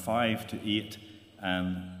and from 5 to 8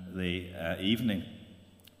 in the evening.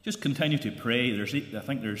 Just continue to pray. I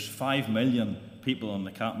think there's 5 million people in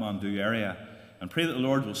the Kathmandu area, and pray that the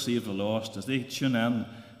Lord will save the lost as they tune in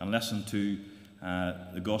and listen to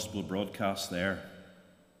the gospel broadcast there.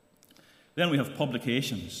 Then we have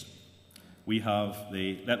publications. We have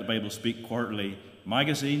the Let the Bible Speak quarterly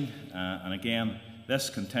magazine, and again, this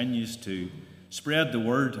continues to spread the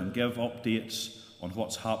word and give updates on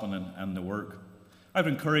what's happening in the work. I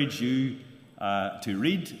would encourage you to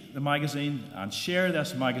read the magazine and share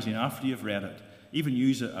this magazine after you've read it. Even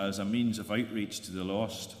use it as a means of outreach to the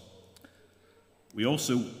lost. We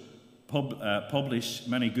also publish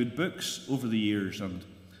many good books over the years, and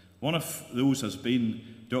one of those has been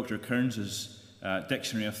Dr. Kearns'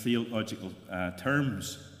 Dictionary of Theological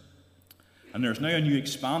Terms. And there's now a new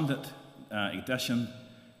expanded edition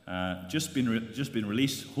just been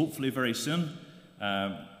released, hopefully very soon,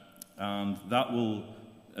 and that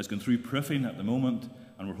is going through proofing at the moment,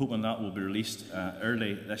 and we're hoping that will be released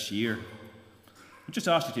early this year. I just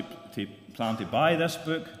ask you to plan to buy this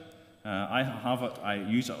book. I have it, I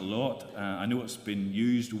use it a lot. I know it's been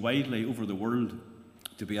used widely over the world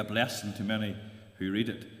to be a blessing to many who read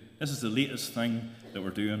it. This is the latest thing that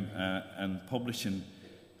we're doing in publishing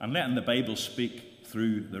and letting the Bible speak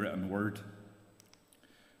through the written word.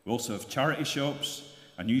 We also have charity shops.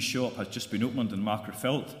 A new shop has just been opened in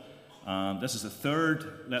Macrofilt, and this is the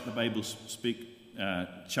third Let the Bible Speak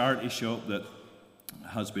charity shop that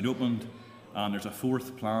has been opened, and there's a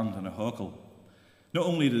fourth planned in a Huckle. Not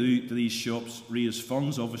only do these shops raise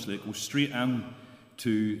funds, obviously it goes straight in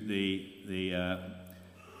to the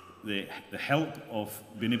help of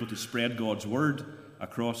being able to spread God's word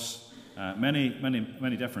across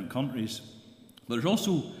many different countries. But there's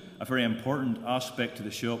also a very important aspect to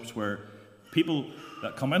the shops where people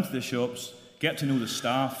that come into the shops get to know the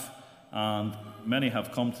staff, and many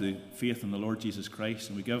have come to faith in the Lord Jesus Christ,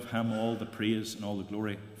 and we give him all the praise and all the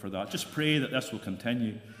glory for that. Just pray that this will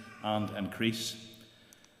continue and increase.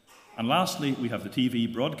 And lastly, we have the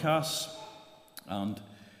TV broadcasts, and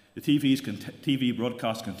the TV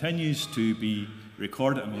broadcast continues to be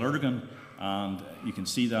recorded in Lurgan, and you can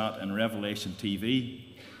see that in Revelation TV.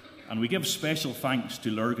 And we give special thanks to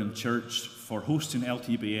Lurgan Church for hosting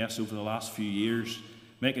LTBS over the last few years,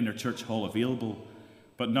 making their church hall available.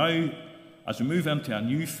 But now, as we move into a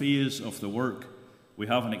new phase of the work, we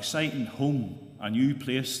have an exciting home, a new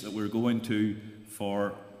place that we're going to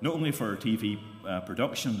for not only for our TV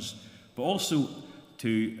productions, but also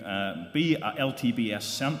to be a LTBS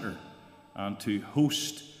centre and to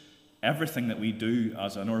host everything that we do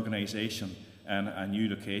as an organisation in a new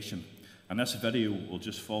location. And this video will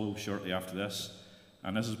just follow shortly after this.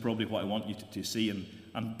 And this is probably what I want you to see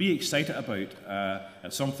and be excited about.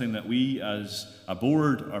 It's something that we as a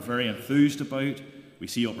board are very enthused about. We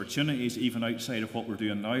see opportunities even outside of what we're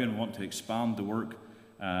doing now and want to expand the work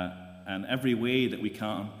in every way that we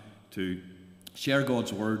can to share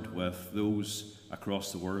God's word with those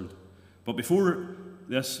across the world. But before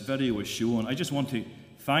this video is shown, I just want to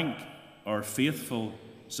thank our faithful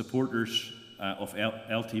supporters of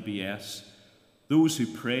LTBS, those who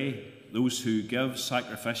pray, those who give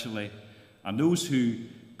sacrificially, and those who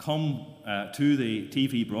come to the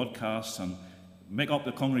TV broadcasts and make up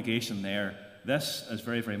the congregation there. This is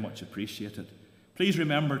very, very much appreciated. Please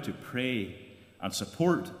remember to pray and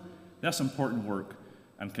support this important work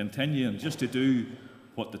and continue just to do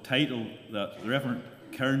what the title that the Reverend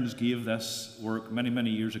Kearns gave this work many, many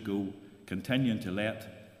years ago, continuing to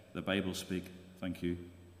let the Bible speak. Thank you.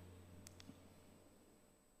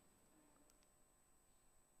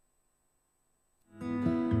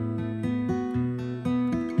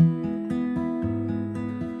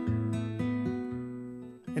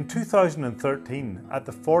 In 2013, at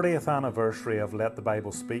the 40th anniversary of Let the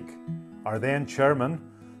Bible Speak, our then chairman,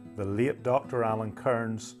 the late Dr. Alan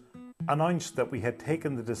Kearns, announced that we had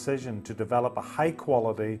taken the decision to develop a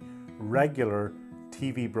high-quality, regular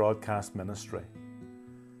TV broadcast ministry.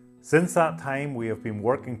 Since that time, we have been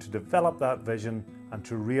working to develop that vision and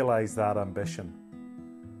to realise that ambition.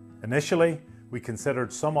 Initially, we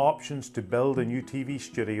considered some options to build a new TV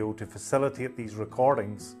studio to facilitate these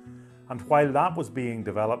recordings, and while that was being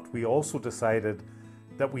developed, we also decided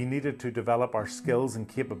that we needed to develop our skills and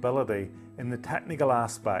capability in the technical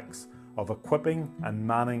aspects of equipping and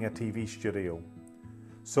manning a TV studio.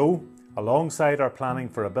 So, alongside our planning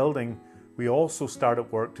for a building, we also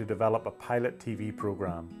started work to develop a pilot TV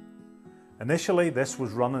programme. Initially, this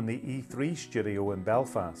was run in the E3 studio in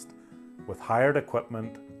Belfast, with hired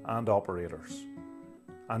equipment and operators.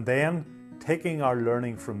 And then, taking our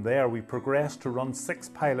learning from there, we progressed to run 6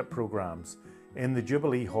 pilot programmes in the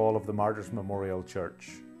Jubilee Hall of the Martyrs Memorial Church.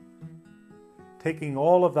 Taking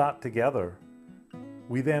all of that together,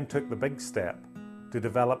 we then took the big step to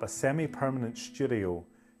develop a semi-permanent studio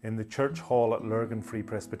in the church hall at Lurgan Free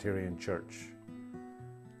Presbyterian Church.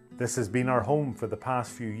 This has been our home for the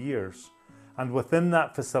past few years, and within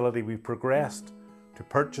that facility we progressed to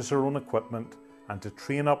purchase our own equipment and to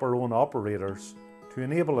train up our own operators to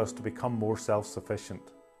enable us to become more self-sufficient.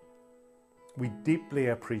 We deeply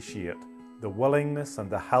appreciate the willingness and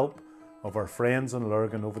the help of our friends in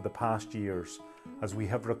Lurgan over the past years, as we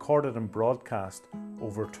have recorded and broadcast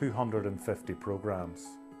over 250 programmes.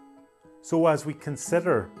 So as we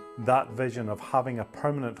consider that vision of having a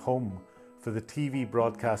permanent home for the TV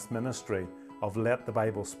broadcast ministry of Let the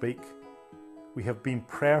Bible Speak, we have been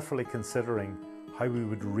prayerfully considering how we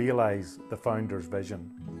would realise the founder's vision.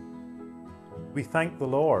 We thank the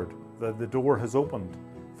Lord that the door has opened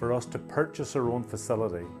for us to purchase our own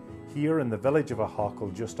facility here in the village of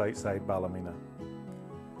Ahackle, just outside Ballymena.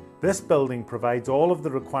 This building provides all of the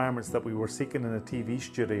requirements that we were seeking in a TV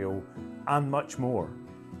studio and much more.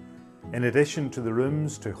 In addition to the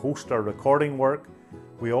rooms to host our recording work,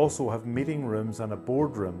 we also have meeting rooms and a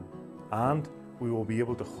boardroom, and we will be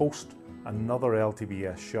able to host another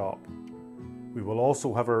LTBS shop. We will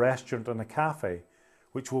also have a restaurant and a cafe,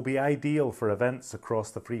 which will be ideal for events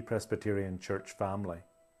across the Free Presbyterian Church family.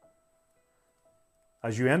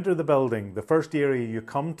 As you enter the building, the first area you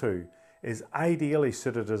come to is ideally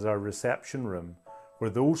suited as our reception room, where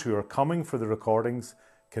those who are coming for the recordings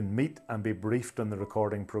can meet and be briefed on the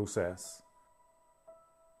recording process.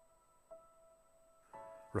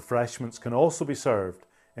 Refreshments can also be served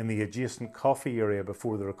in the adjacent coffee area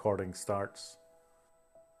before the recording starts.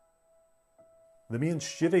 The main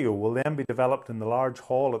studio will then be developed in the large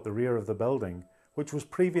hall at the rear of the building, which was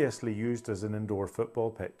previously used as an indoor football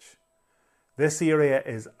pitch. This area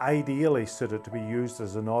is ideally suited to be used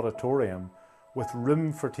as an auditorium, with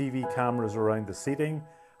room for TV cameras around the seating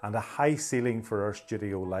and a high ceiling for our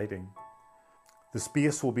studio lighting. The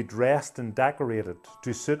space will be dressed and decorated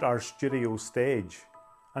to suit our studio stage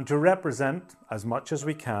and to represent, as much as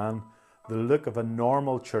we can, the look of a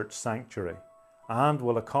normal church sanctuary, and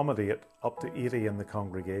will accommodate up to 80 in the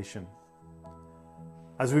congregation.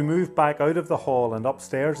 As we move back out of the hall and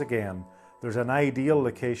upstairs again, there's an ideal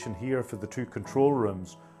location here for the 2 control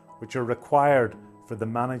rooms, which are required for the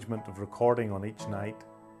management of recording on each night.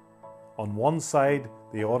 On one side,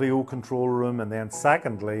 the audio control room, and then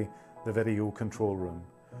secondly, the video control room.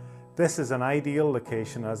 This is an ideal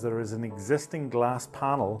location as there is an existing glass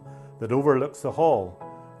panel that overlooks the hall,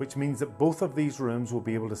 which means that both of these rooms will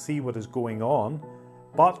be able to see what is going on,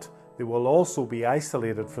 but they will also be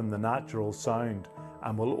isolated from the natural sound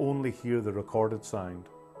and will only hear the recorded sound.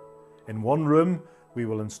 In one room, we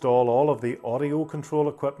will install all of the audio control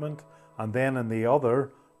equipment, and then in the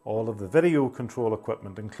other, all of the video control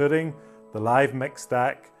equipment, including the live mix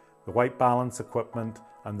deck, the white balance equipment,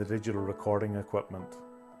 and the digital recording equipment.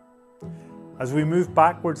 As we move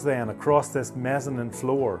backwards then across this mezzanine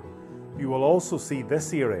floor, you will also see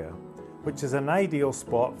this area, which is an ideal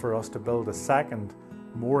spot for us to build a second,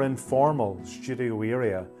 more informal studio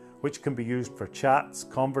area, which can be used for chats,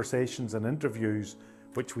 conversations, and interviews,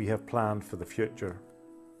 which we have planned for the future.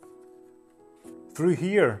 Through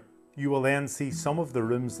here, you will then see some of the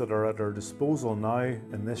rooms that are at our disposal now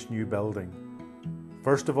in this new building.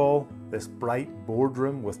 First of all, this bright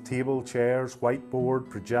boardroom with table, chairs, whiteboard,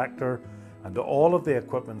 projector, and all of the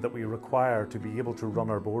equipment that we require to be able to run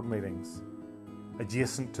our board meetings.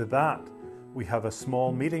 Adjacent to that, we have a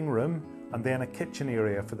small meeting room and then a kitchen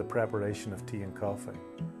area for the preparation of tea and coffee.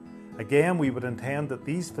 Again, we would intend that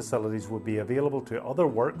these facilities would be available to other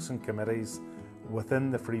works and committees within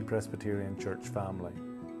the Free Presbyterian Church family.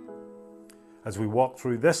 As we walk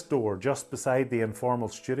through this door just beside the informal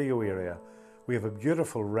studio area, we have a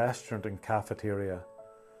beautiful restaurant and cafeteria.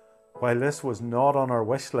 While this was not on our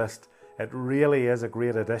wish list, it really is a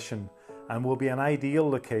great addition and will be an ideal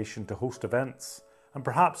location to host events, and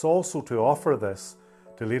perhaps also to offer this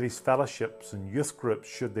to ladies' fellowships and youth groups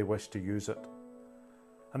should they wish to use it.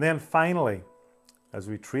 And then finally, as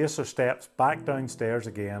we trace our steps back downstairs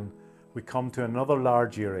again, we come to another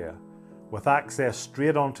large area with access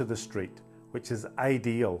straight onto the street, which is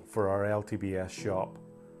ideal for our LTBS shop.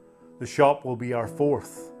 The shop will be our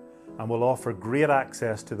fourth and will offer great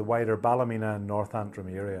access to the wider Ballymena and North Antrim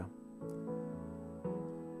area.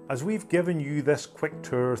 As we've given you this quick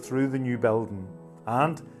tour through the new building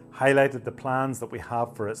and highlighted the plans that we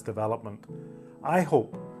have for its development, I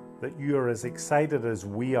hope that you are as excited as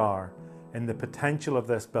we are in the potential of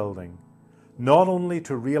this building, not only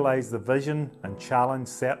to realise the vision and challenge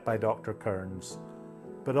set by Dr. Kearns,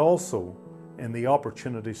 but also in the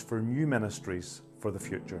opportunities for new ministries for the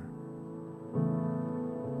future.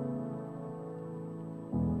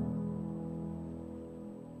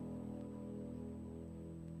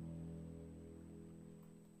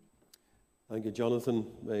 Thank you, Jonathan.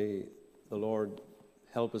 May the Lord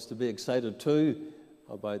help us to be excited too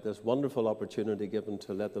about this wonderful opportunity given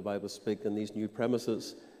to let the Bible speak in these new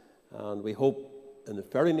premises. And we hope in the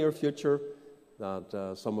very near future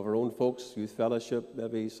that some of our own folks, Youth Fellowship,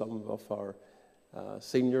 maybe some of our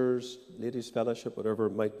seniors, Ladies Fellowship, whatever,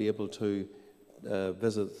 might be able to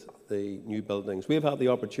visit the new buildings. We've had the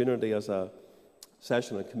opportunity as a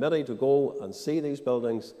session and committee to go and see these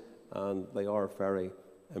buildings, and they are very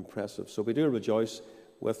impressive. So we do rejoice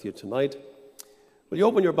with you tonight. Will you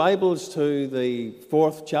open your Bibles to the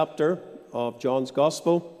 4th chapter of John's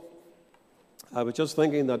Gospel? I was just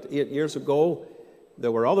thinking that 8 years ago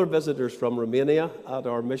there were other visitors from Romania at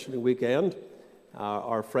our missionary weekend.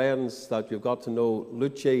 Our friends that you've got to know,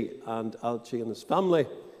 Luci and Alci and his family.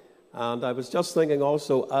 And I was just thinking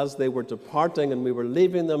also as they were departing and we were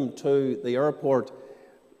leaving them to the airport,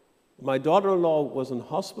 my daughter-in-law was in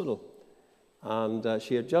hospital. And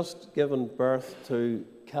she had just given birth to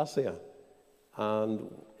Cassia.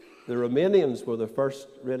 And the Romanians were the first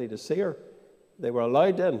really to see her. They were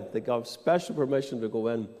allowed in. They got special permission to go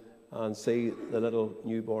in and see the little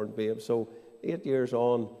newborn babe. So 8 years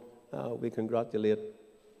on, we congratulate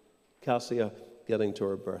Cassia getting to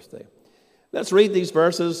her birthday. Let's read these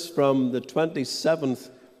verses from the 27th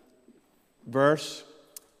verse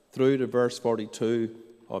through to verse 42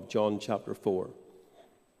 of John chapter 4.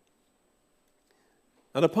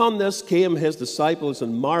 And upon this came his disciples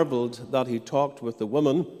and marveled that he talked with the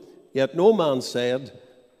woman. Yet no man said,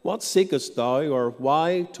 What seekest thou, or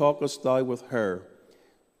why talkest thou with her?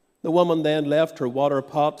 The woman then left her water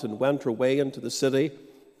pot and went her way into the city,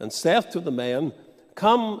 and saith to the men,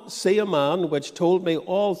 Come, see a man which told me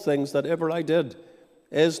all things that ever I did.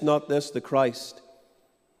 Is not this the Christ?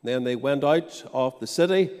 Then they went out of the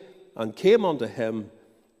city and came unto him.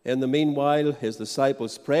 In the meanwhile his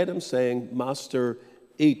disciples prayed him, saying, Master,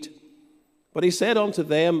 eat. But he said unto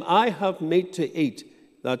them, I have meat to eat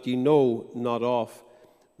that ye know not of.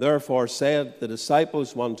 Therefore said the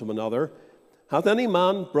disciples one to another, Hath any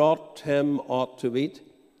man brought him aught to eat?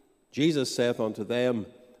 Jesus saith unto them,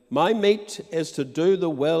 My meat is to do the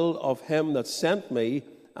will of him that sent me,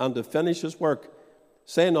 and to finish his work.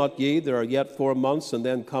 Say not ye, there are yet 4 months, and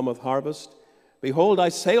then cometh harvest? Behold, I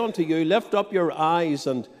say unto you, lift up your eyes,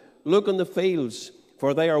 and look in the fields,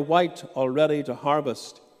 for they are white already to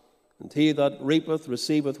harvest. And he that reapeth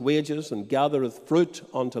receiveth wages, and gathereth fruit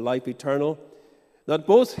unto life eternal, that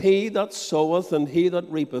both he that soweth and he that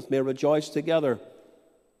reapeth may rejoice together.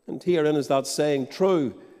 And herein is that saying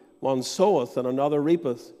true, one soweth and another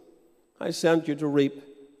reapeth. I sent you to reap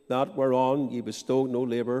that whereon ye bestowed no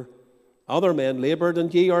labour. Other men laboured,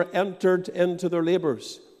 and ye are entered into their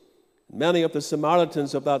labours. Many of the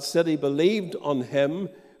Samaritans of that city believed on him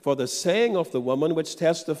for the saying of the woman which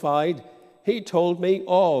testified, He told me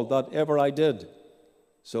all that ever I did.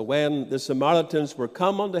 So when the Samaritans were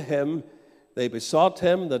come unto him, they besought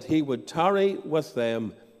him that he would tarry with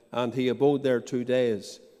them, and he abode there 2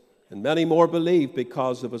 days. And many more believed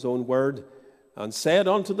because of his own word, and said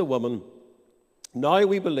unto the woman, Now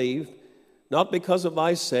we believe, not because of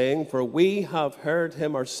thy saying, for we have heard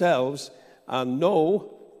him ourselves, and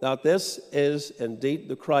know that this is indeed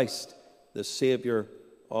the Christ, the Saviour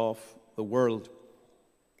of the world.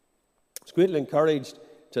 I was greatly encouraged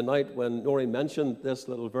tonight when Nori mentioned this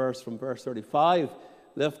little verse from verse 35,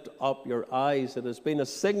 lift up your eyes. It has been a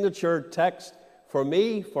signature text for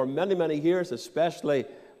me for many, many years, especially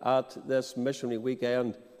at this missionary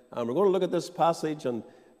weekend. And we're going to look at this passage and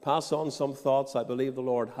pass on some thoughts I believe the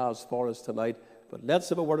Lord has for us tonight. But let's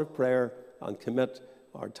have a word of prayer and commit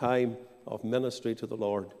our time of ministry to the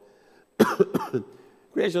Lord.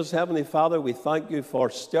 Gracious Heavenly Father, we thank you for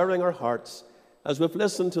stirring our hearts as we've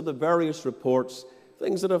listened to the various reports,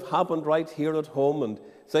 things that have happened right here at home and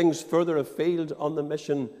things further afield on the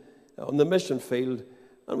mission field.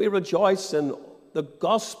 And we rejoice in the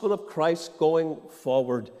gospel of Christ going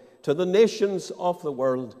forward to the nations of the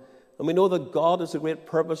world. And we know that God has a great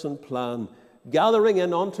purpose and plan, gathering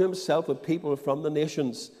in unto himself a people from the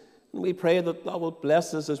nations. And we pray that thou wilt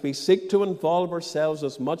bless us as we seek to involve ourselves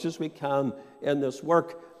as much as we can in this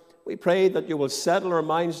work. We pray that you will settle our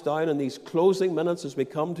minds down in these closing minutes as we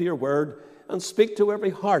come to your word and speak to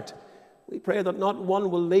every heart. We pray that not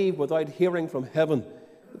one will leave without hearing from heaven,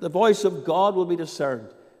 that the voice of God will be discerned,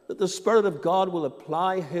 that the Spirit of God will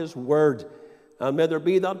apply his word, and may there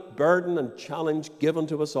be that burden and challenge given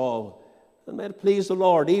to us all. And may it please the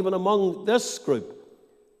Lord, even among this group,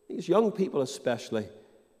 these young people especially,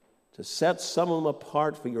 to set some of them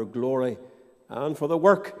apart for your glory and for the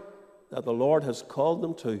work that the Lord has called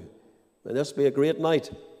them to. May this be a great night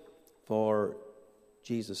for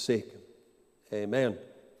Jesus' sake. Amen.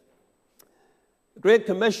 The Great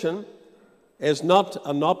Commission is not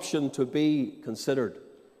an option to be considered.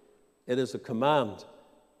 It is a command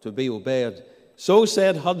to be obeyed. So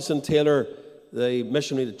said Hudson Taylor, the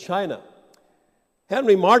missionary to China.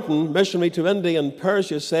 Henry Martin, missionary to India and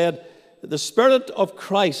Persia, said, the Spirit of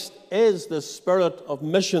Christ is the spirit of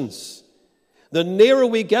missions. The nearer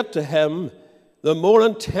we get to him, the more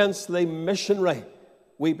intensely missionary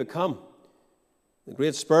we become. The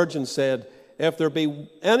great Spurgeon said, if there be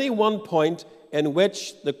any one point in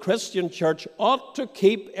which the Christian church ought to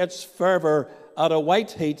keep its fervour at a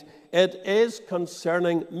white heat, it is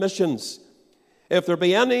concerning missions. If there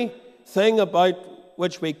be anything about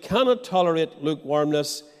which we cannot tolerate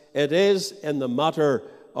lukewarmness, it is in the matter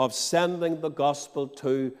of sending the gospel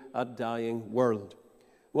to a dying world.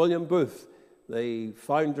 William Booth, the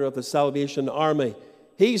founder of the Salvation Army,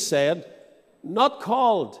 he said, not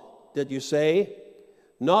called, did you say?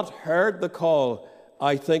 Not heard the call,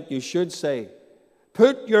 I think you should say.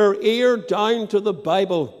 Put your ear down to the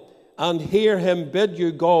Bible and hear him bid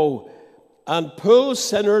you go and pull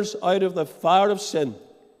sinners out of the fire of sin.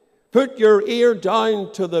 Put your ear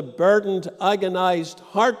down to the burdened, agonized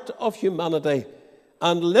heart of humanity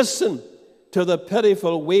and listen to the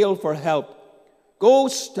pitiful wail for help. Go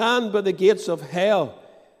stand by the gates of hell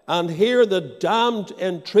and hear the damned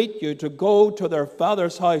entreat you to go to their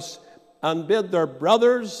Father's house and bid their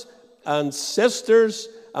brothers and sisters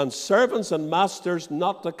and servants and masters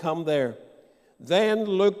not to come there. Then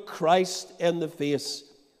look Christ in the face,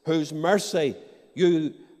 whose mercy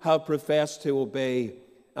you have professed to obey,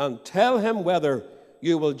 and tell him whether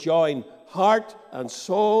you will join heart and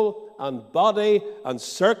soul and body and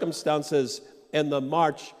circumstances in the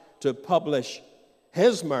march to publish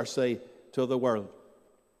his mercy to the world.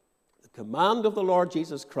 The command of the Lord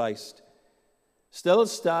Jesus Christ still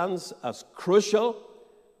stands as crucial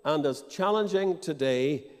and as challenging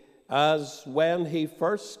today as when he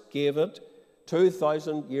first gave it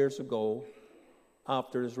 2,000 years ago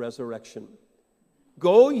after his resurrection.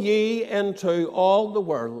 Go ye into all the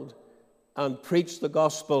world and preach the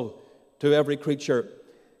gospel to every creature.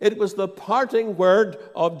 It was the parting word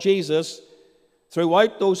of Jesus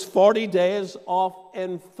throughout those 40 days of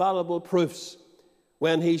infallible proofs,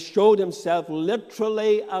 when he showed himself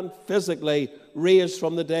literally and physically raised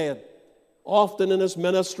from the dead. Often in his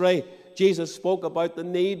ministry, Jesus spoke about the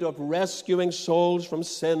need of rescuing souls from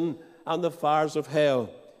sin and the fires of hell.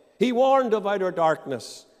 He warned of outer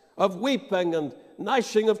darkness, of weeping and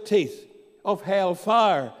gnashing of teeth, of hell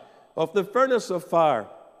fire, of the furnace of fire,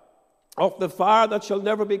 of the fire that shall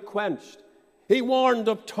never be quenched. He warned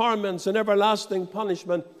of torments and everlasting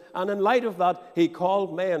punishment, and in light of that, he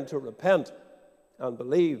called men to repent and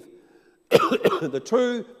believe. The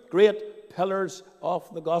two great pillars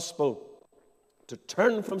of the gospel: to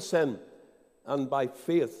turn from sin and by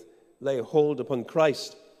faith lay hold upon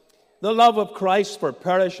Christ. The love of Christ for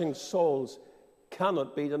perishing souls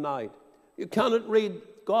cannot be denied. You cannot read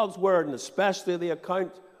God's word, and especially the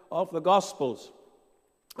account of the Gospels,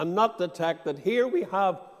 and not detect that here we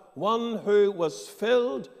have one who was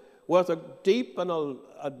filled with a deep and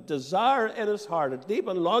a desire in his heart, a deep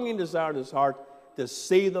and longing desire in his heart to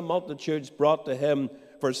see the multitudes brought to him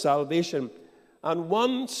for salvation. And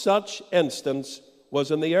one such instance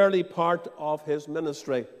was in the early part of his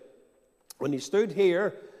ministry, when he stood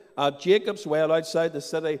here at Jacob's well outside the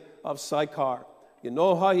city of Sychar. You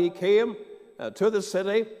know how he came to the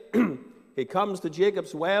city. He comes to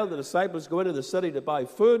Jacob's well. The disciples go into the city to buy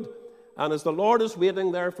food. And as the Lord is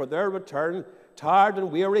waiting there for their return, tired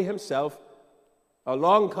and weary himself,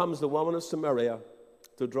 along comes the woman of Samaria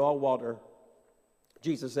to draw water.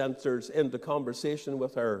 Jesus enters into conversation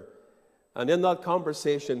with her. And in that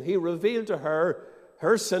conversation, he revealed to her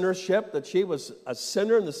her sinnership, that she was a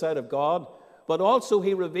sinner in the sight of God. But also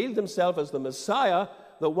he revealed himself as the Messiah,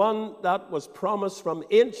 the one that was promised from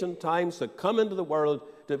ancient times to come into the world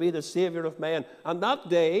to be the Savior of man. And that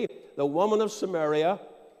day, the woman of Samaria,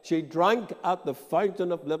 she drank at the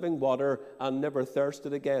fountain of living water and never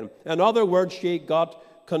thirsted again. In other words, she got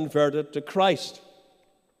converted to Christ.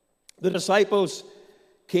 The disciples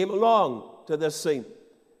came along to this scene.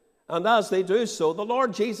 And as they do so, the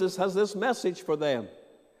Lord Jesus has this message for them.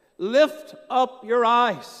 Lift up your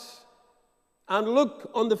eyes and look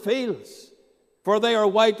on the fields, for they are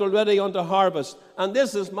white already unto harvest. And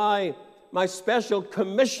this is my special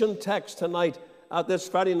commission text tonight at this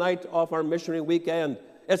Friday night of our missionary weekend.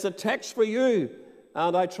 It's a text for you,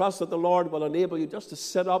 and I trust that the Lord will enable you just to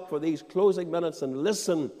sit up for these closing minutes and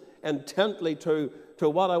listen intently to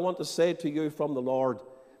what I want to say to you from the Lord.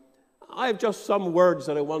 I have just some words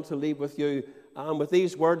that I want to leave with you, and with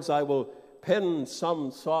these words I will pin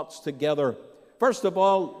some thoughts together. First of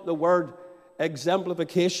all, the word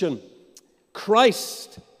exemplification.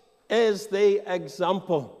 Christ is the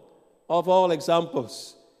example of all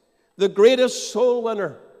examples, the greatest soul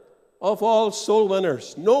winner of all soul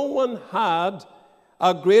winners. No one had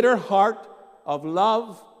a greater heart of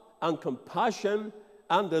love and compassion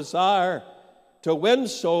and desire to win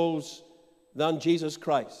souls than Jesus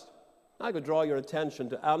Christ. I could draw your attention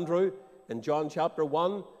to Andrew in John chapter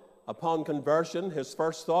 1. Upon conversion, his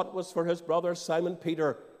first thought was for his brother Simon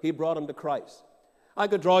Peter. He brought him to Christ. I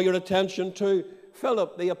could draw your attention to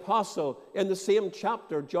Philip the apostle in the same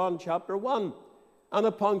chapter, John chapter 1. And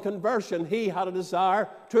upon conversion, he had a desire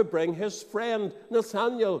to bring his friend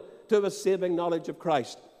Nathanael to a saving knowledge of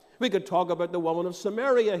Christ. We could talk about the woman of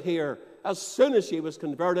Samaria here. As soon as she was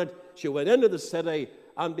converted, she went into the city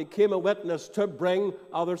and became a witness to bring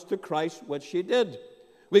others to Christ, which she did.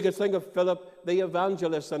 We could think of Philip the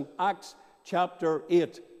evangelist in Acts chapter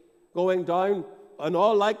 8, going down in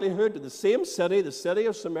all likelihood to the same city, the city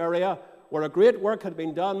of Samaria, where a great work had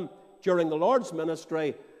been done during the Lord's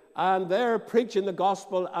ministry, and there preaching the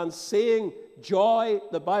gospel and seeing joy,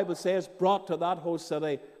 the Bible says, brought to that whole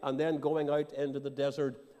city, and then going out into the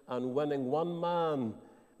desert and winning one man,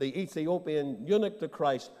 the Ethiopian eunuch, to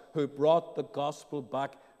Christ, who brought the gospel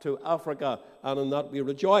back to Africa, and in that we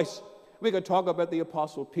rejoice. We could talk about the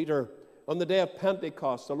apostle Peter on the day of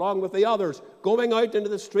Pentecost, along with the others, going out into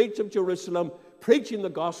the streets of Jerusalem, preaching the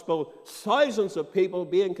gospel, thousands of people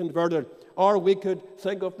being converted. Or we could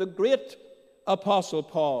think of the great apostle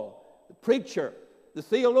Paul, the preacher, the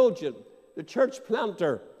theologian, the church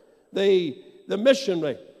planter, the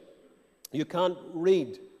missionary. You can't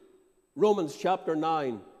read Romans chapter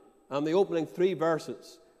 9 and the opening 3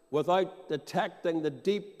 verses without detecting the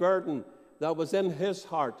deep burden that was in his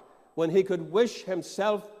heart when he could wish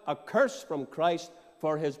himself accursed from Christ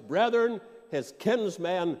for his brethren, his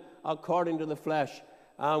kinsmen, according to the flesh.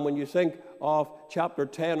 And when you think of chapter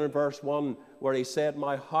 10 and verse 1, where he said,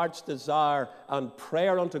 my heart's desire and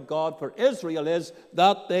prayer unto God for Israel is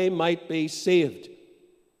that they might be saved.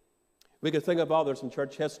 We could think of others in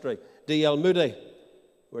church history. D.L. Moody,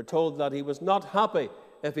 We're told that he was not happy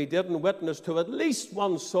if he didn't witness to at least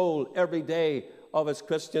one soul every day of his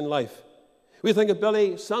Christian life. We think of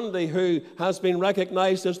Billy Sunday, who has been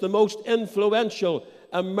recognized as the most influential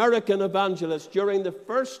American evangelist during the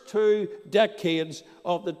first 2 decades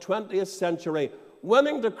of the 20th century,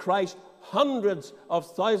 winning to Christ hundreds of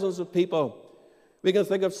thousands of people. We can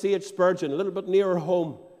think of C.H. Spurgeon, a little bit nearer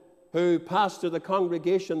home, who pastored the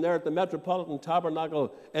congregation there at the Metropolitan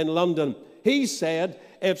Tabernacle in London. He said,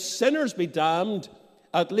 "If sinners be damned,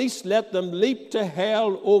 at least let them leap to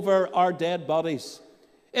hell over our dead bodies.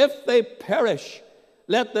 If they perish,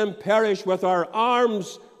 let them perish with our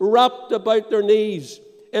arms wrapped about their knees,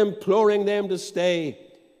 imploring them to stay.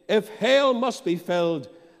 If hell must be filled,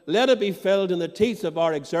 let it be filled in the teeth of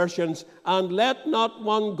our exertions, and let not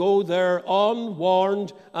one go there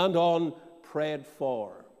unwarned and unprayed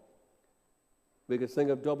for." We could think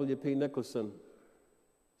of W.P. Nicholson,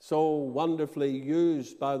 so wonderfully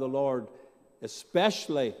used by the Lord,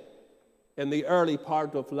 especially in the early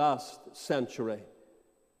part of last century.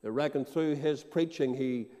 I reckon through his preaching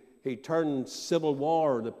he turned civil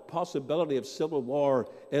war, the possibility of civil war,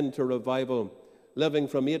 into revival, living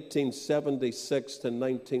from 1876 to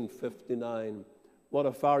 1959. What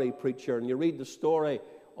a fiery preacher. And you read the story,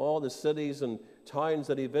 all the cities and towns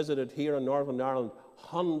that he visited here in Northern Ireland,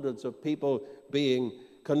 hundreds of people being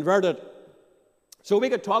converted. So we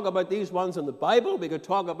could talk about these ones in the Bible, we could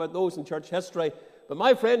talk about those in church history, but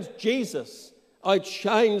my friends, Jesus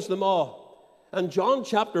outshines them all. And John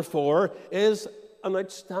chapter 4 is an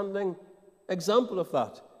outstanding example of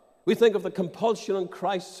that. We think of the compulsion in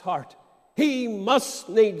Christ's heart. He must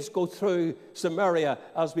needs go through Samaria,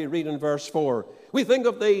 as we read in verse 4. We think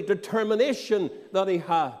of the determination that he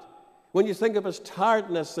had. When you think of his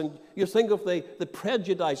tiredness and you think of the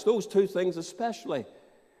prejudice, those two things especially.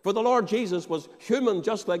 For the Lord Jesus was human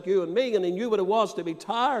just like you and me, and he knew what it was to be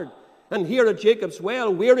tired. And here at Jacob's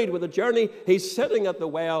well, wearied with the journey, he's sitting at the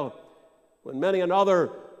well, when many another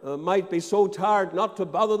might be so tired not to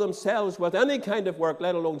bother themselves with any kind of work,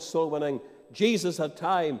 let alone soul winning. Jesus had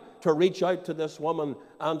time to reach out to this woman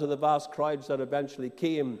and to the vast crowds that eventually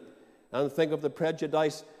came. And think of the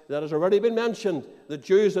prejudice that has already been mentioned. The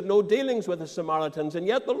Jews had no dealings with the Samaritans, and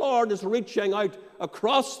yet the Lord is reaching out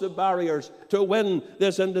across the barriers to win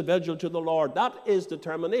this individual to the Lord. That is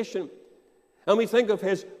determination. And we think of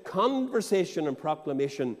his conversation and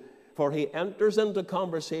proclamation, for he enters into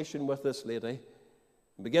conversation with this lady,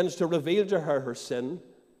 begins to reveal to her her sin,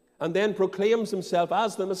 and then proclaims himself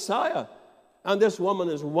as the Messiah. And this woman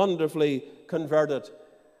is wonderfully converted.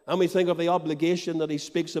 And we think of the obligation that he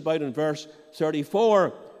speaks about in verse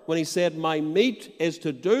 34, when he said, "My meat is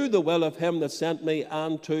to do the will of him that sent me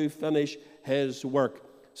and to finish his work."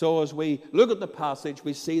 So as we look at the passage,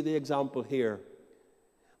 we see the example here.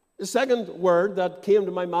 The second word that came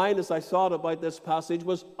to my mind as I thought about this passage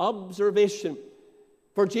was observation.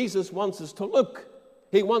 For Jesus wants us to look.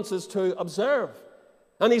 He wants us to observe.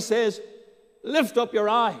 And he says, "Lift up your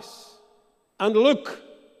eyes and look."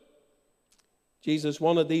 Jesus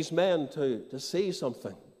wanted these men to see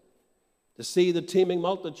something, to see the teeming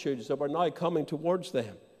multitudes that were now coming towards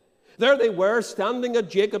them. There they were, standing at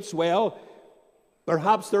Jacob's well,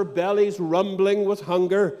 perhaps their bellies rumbling with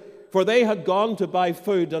hunger, for they had gone to buy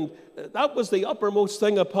food, and that was the uppermost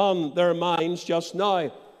thing upon their minds just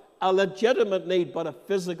now. A legitimate need, but a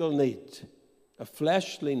physical need, a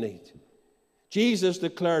fleshly need. Jesus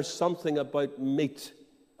declares something about meat,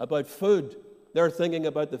 about food. They're thinking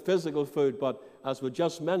about the physical food, but as we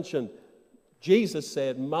just mentioned, Jesus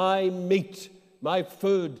said, "My meat, my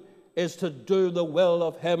food is to do the will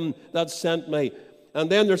of him that sent me." And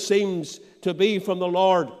then there seems to be from the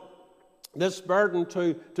Lord this burden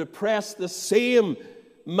to press the same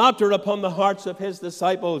matter upon the hearts of his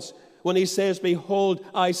disciples when he says, "Behold,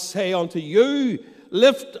 I say unto you,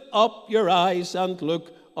 lift up your eyes and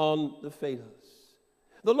look on the fields."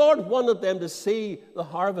 The Lord wanted them to see the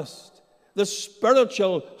harvest, the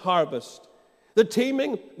spiritual harvest, the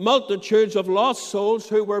teeming multitudes of lost souls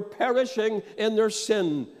who were perishing in their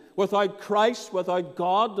sin, without Christ, without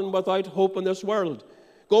God, and without hope in this world,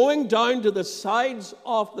 going down to the sides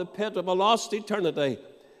of the pit of a lost eternity.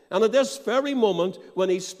 And at this very moment, when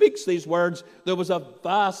he speaks these words, there was a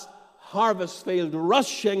vast harvest field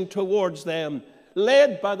rushing towards them,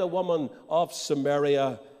 led by the woman of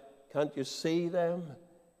Samaria. Can't you see them?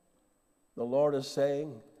 The Lord is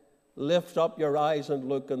saying, "Lift up your eyes and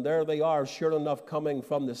look." And there they are, sure enough, coming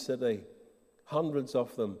from the city, hundreds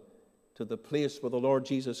of them, to the place where the Lord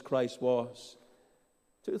Jesus Christ was.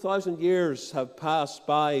 2,000 years have passed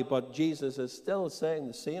by, but Jesus is still saying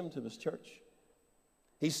the same to his church.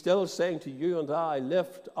 He's still saying to you and I,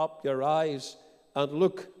 "Lift up your eyes and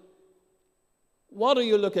look. What are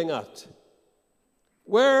you looking at?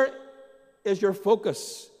 Where is your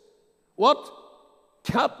focus? What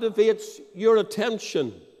captivates your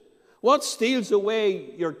attention? What steals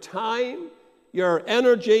away your time, your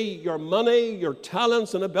energy, your money, your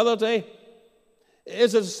talents and ability?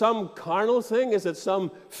 Is it some carnal thing? Is it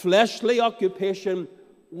some fleshly occupation?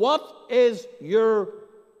 What is your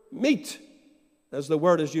meat, as the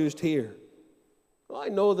word is used here? Well, I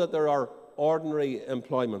know that there are ordinary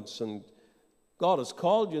employments, and God has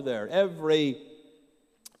called you there. Every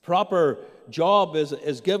proper job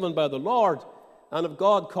is given by the Lord, and if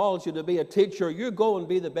God calls you to be a teacher, you go and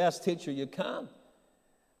be the best teacher you can.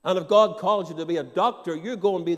 And if God calls you to be a doctor, you go and be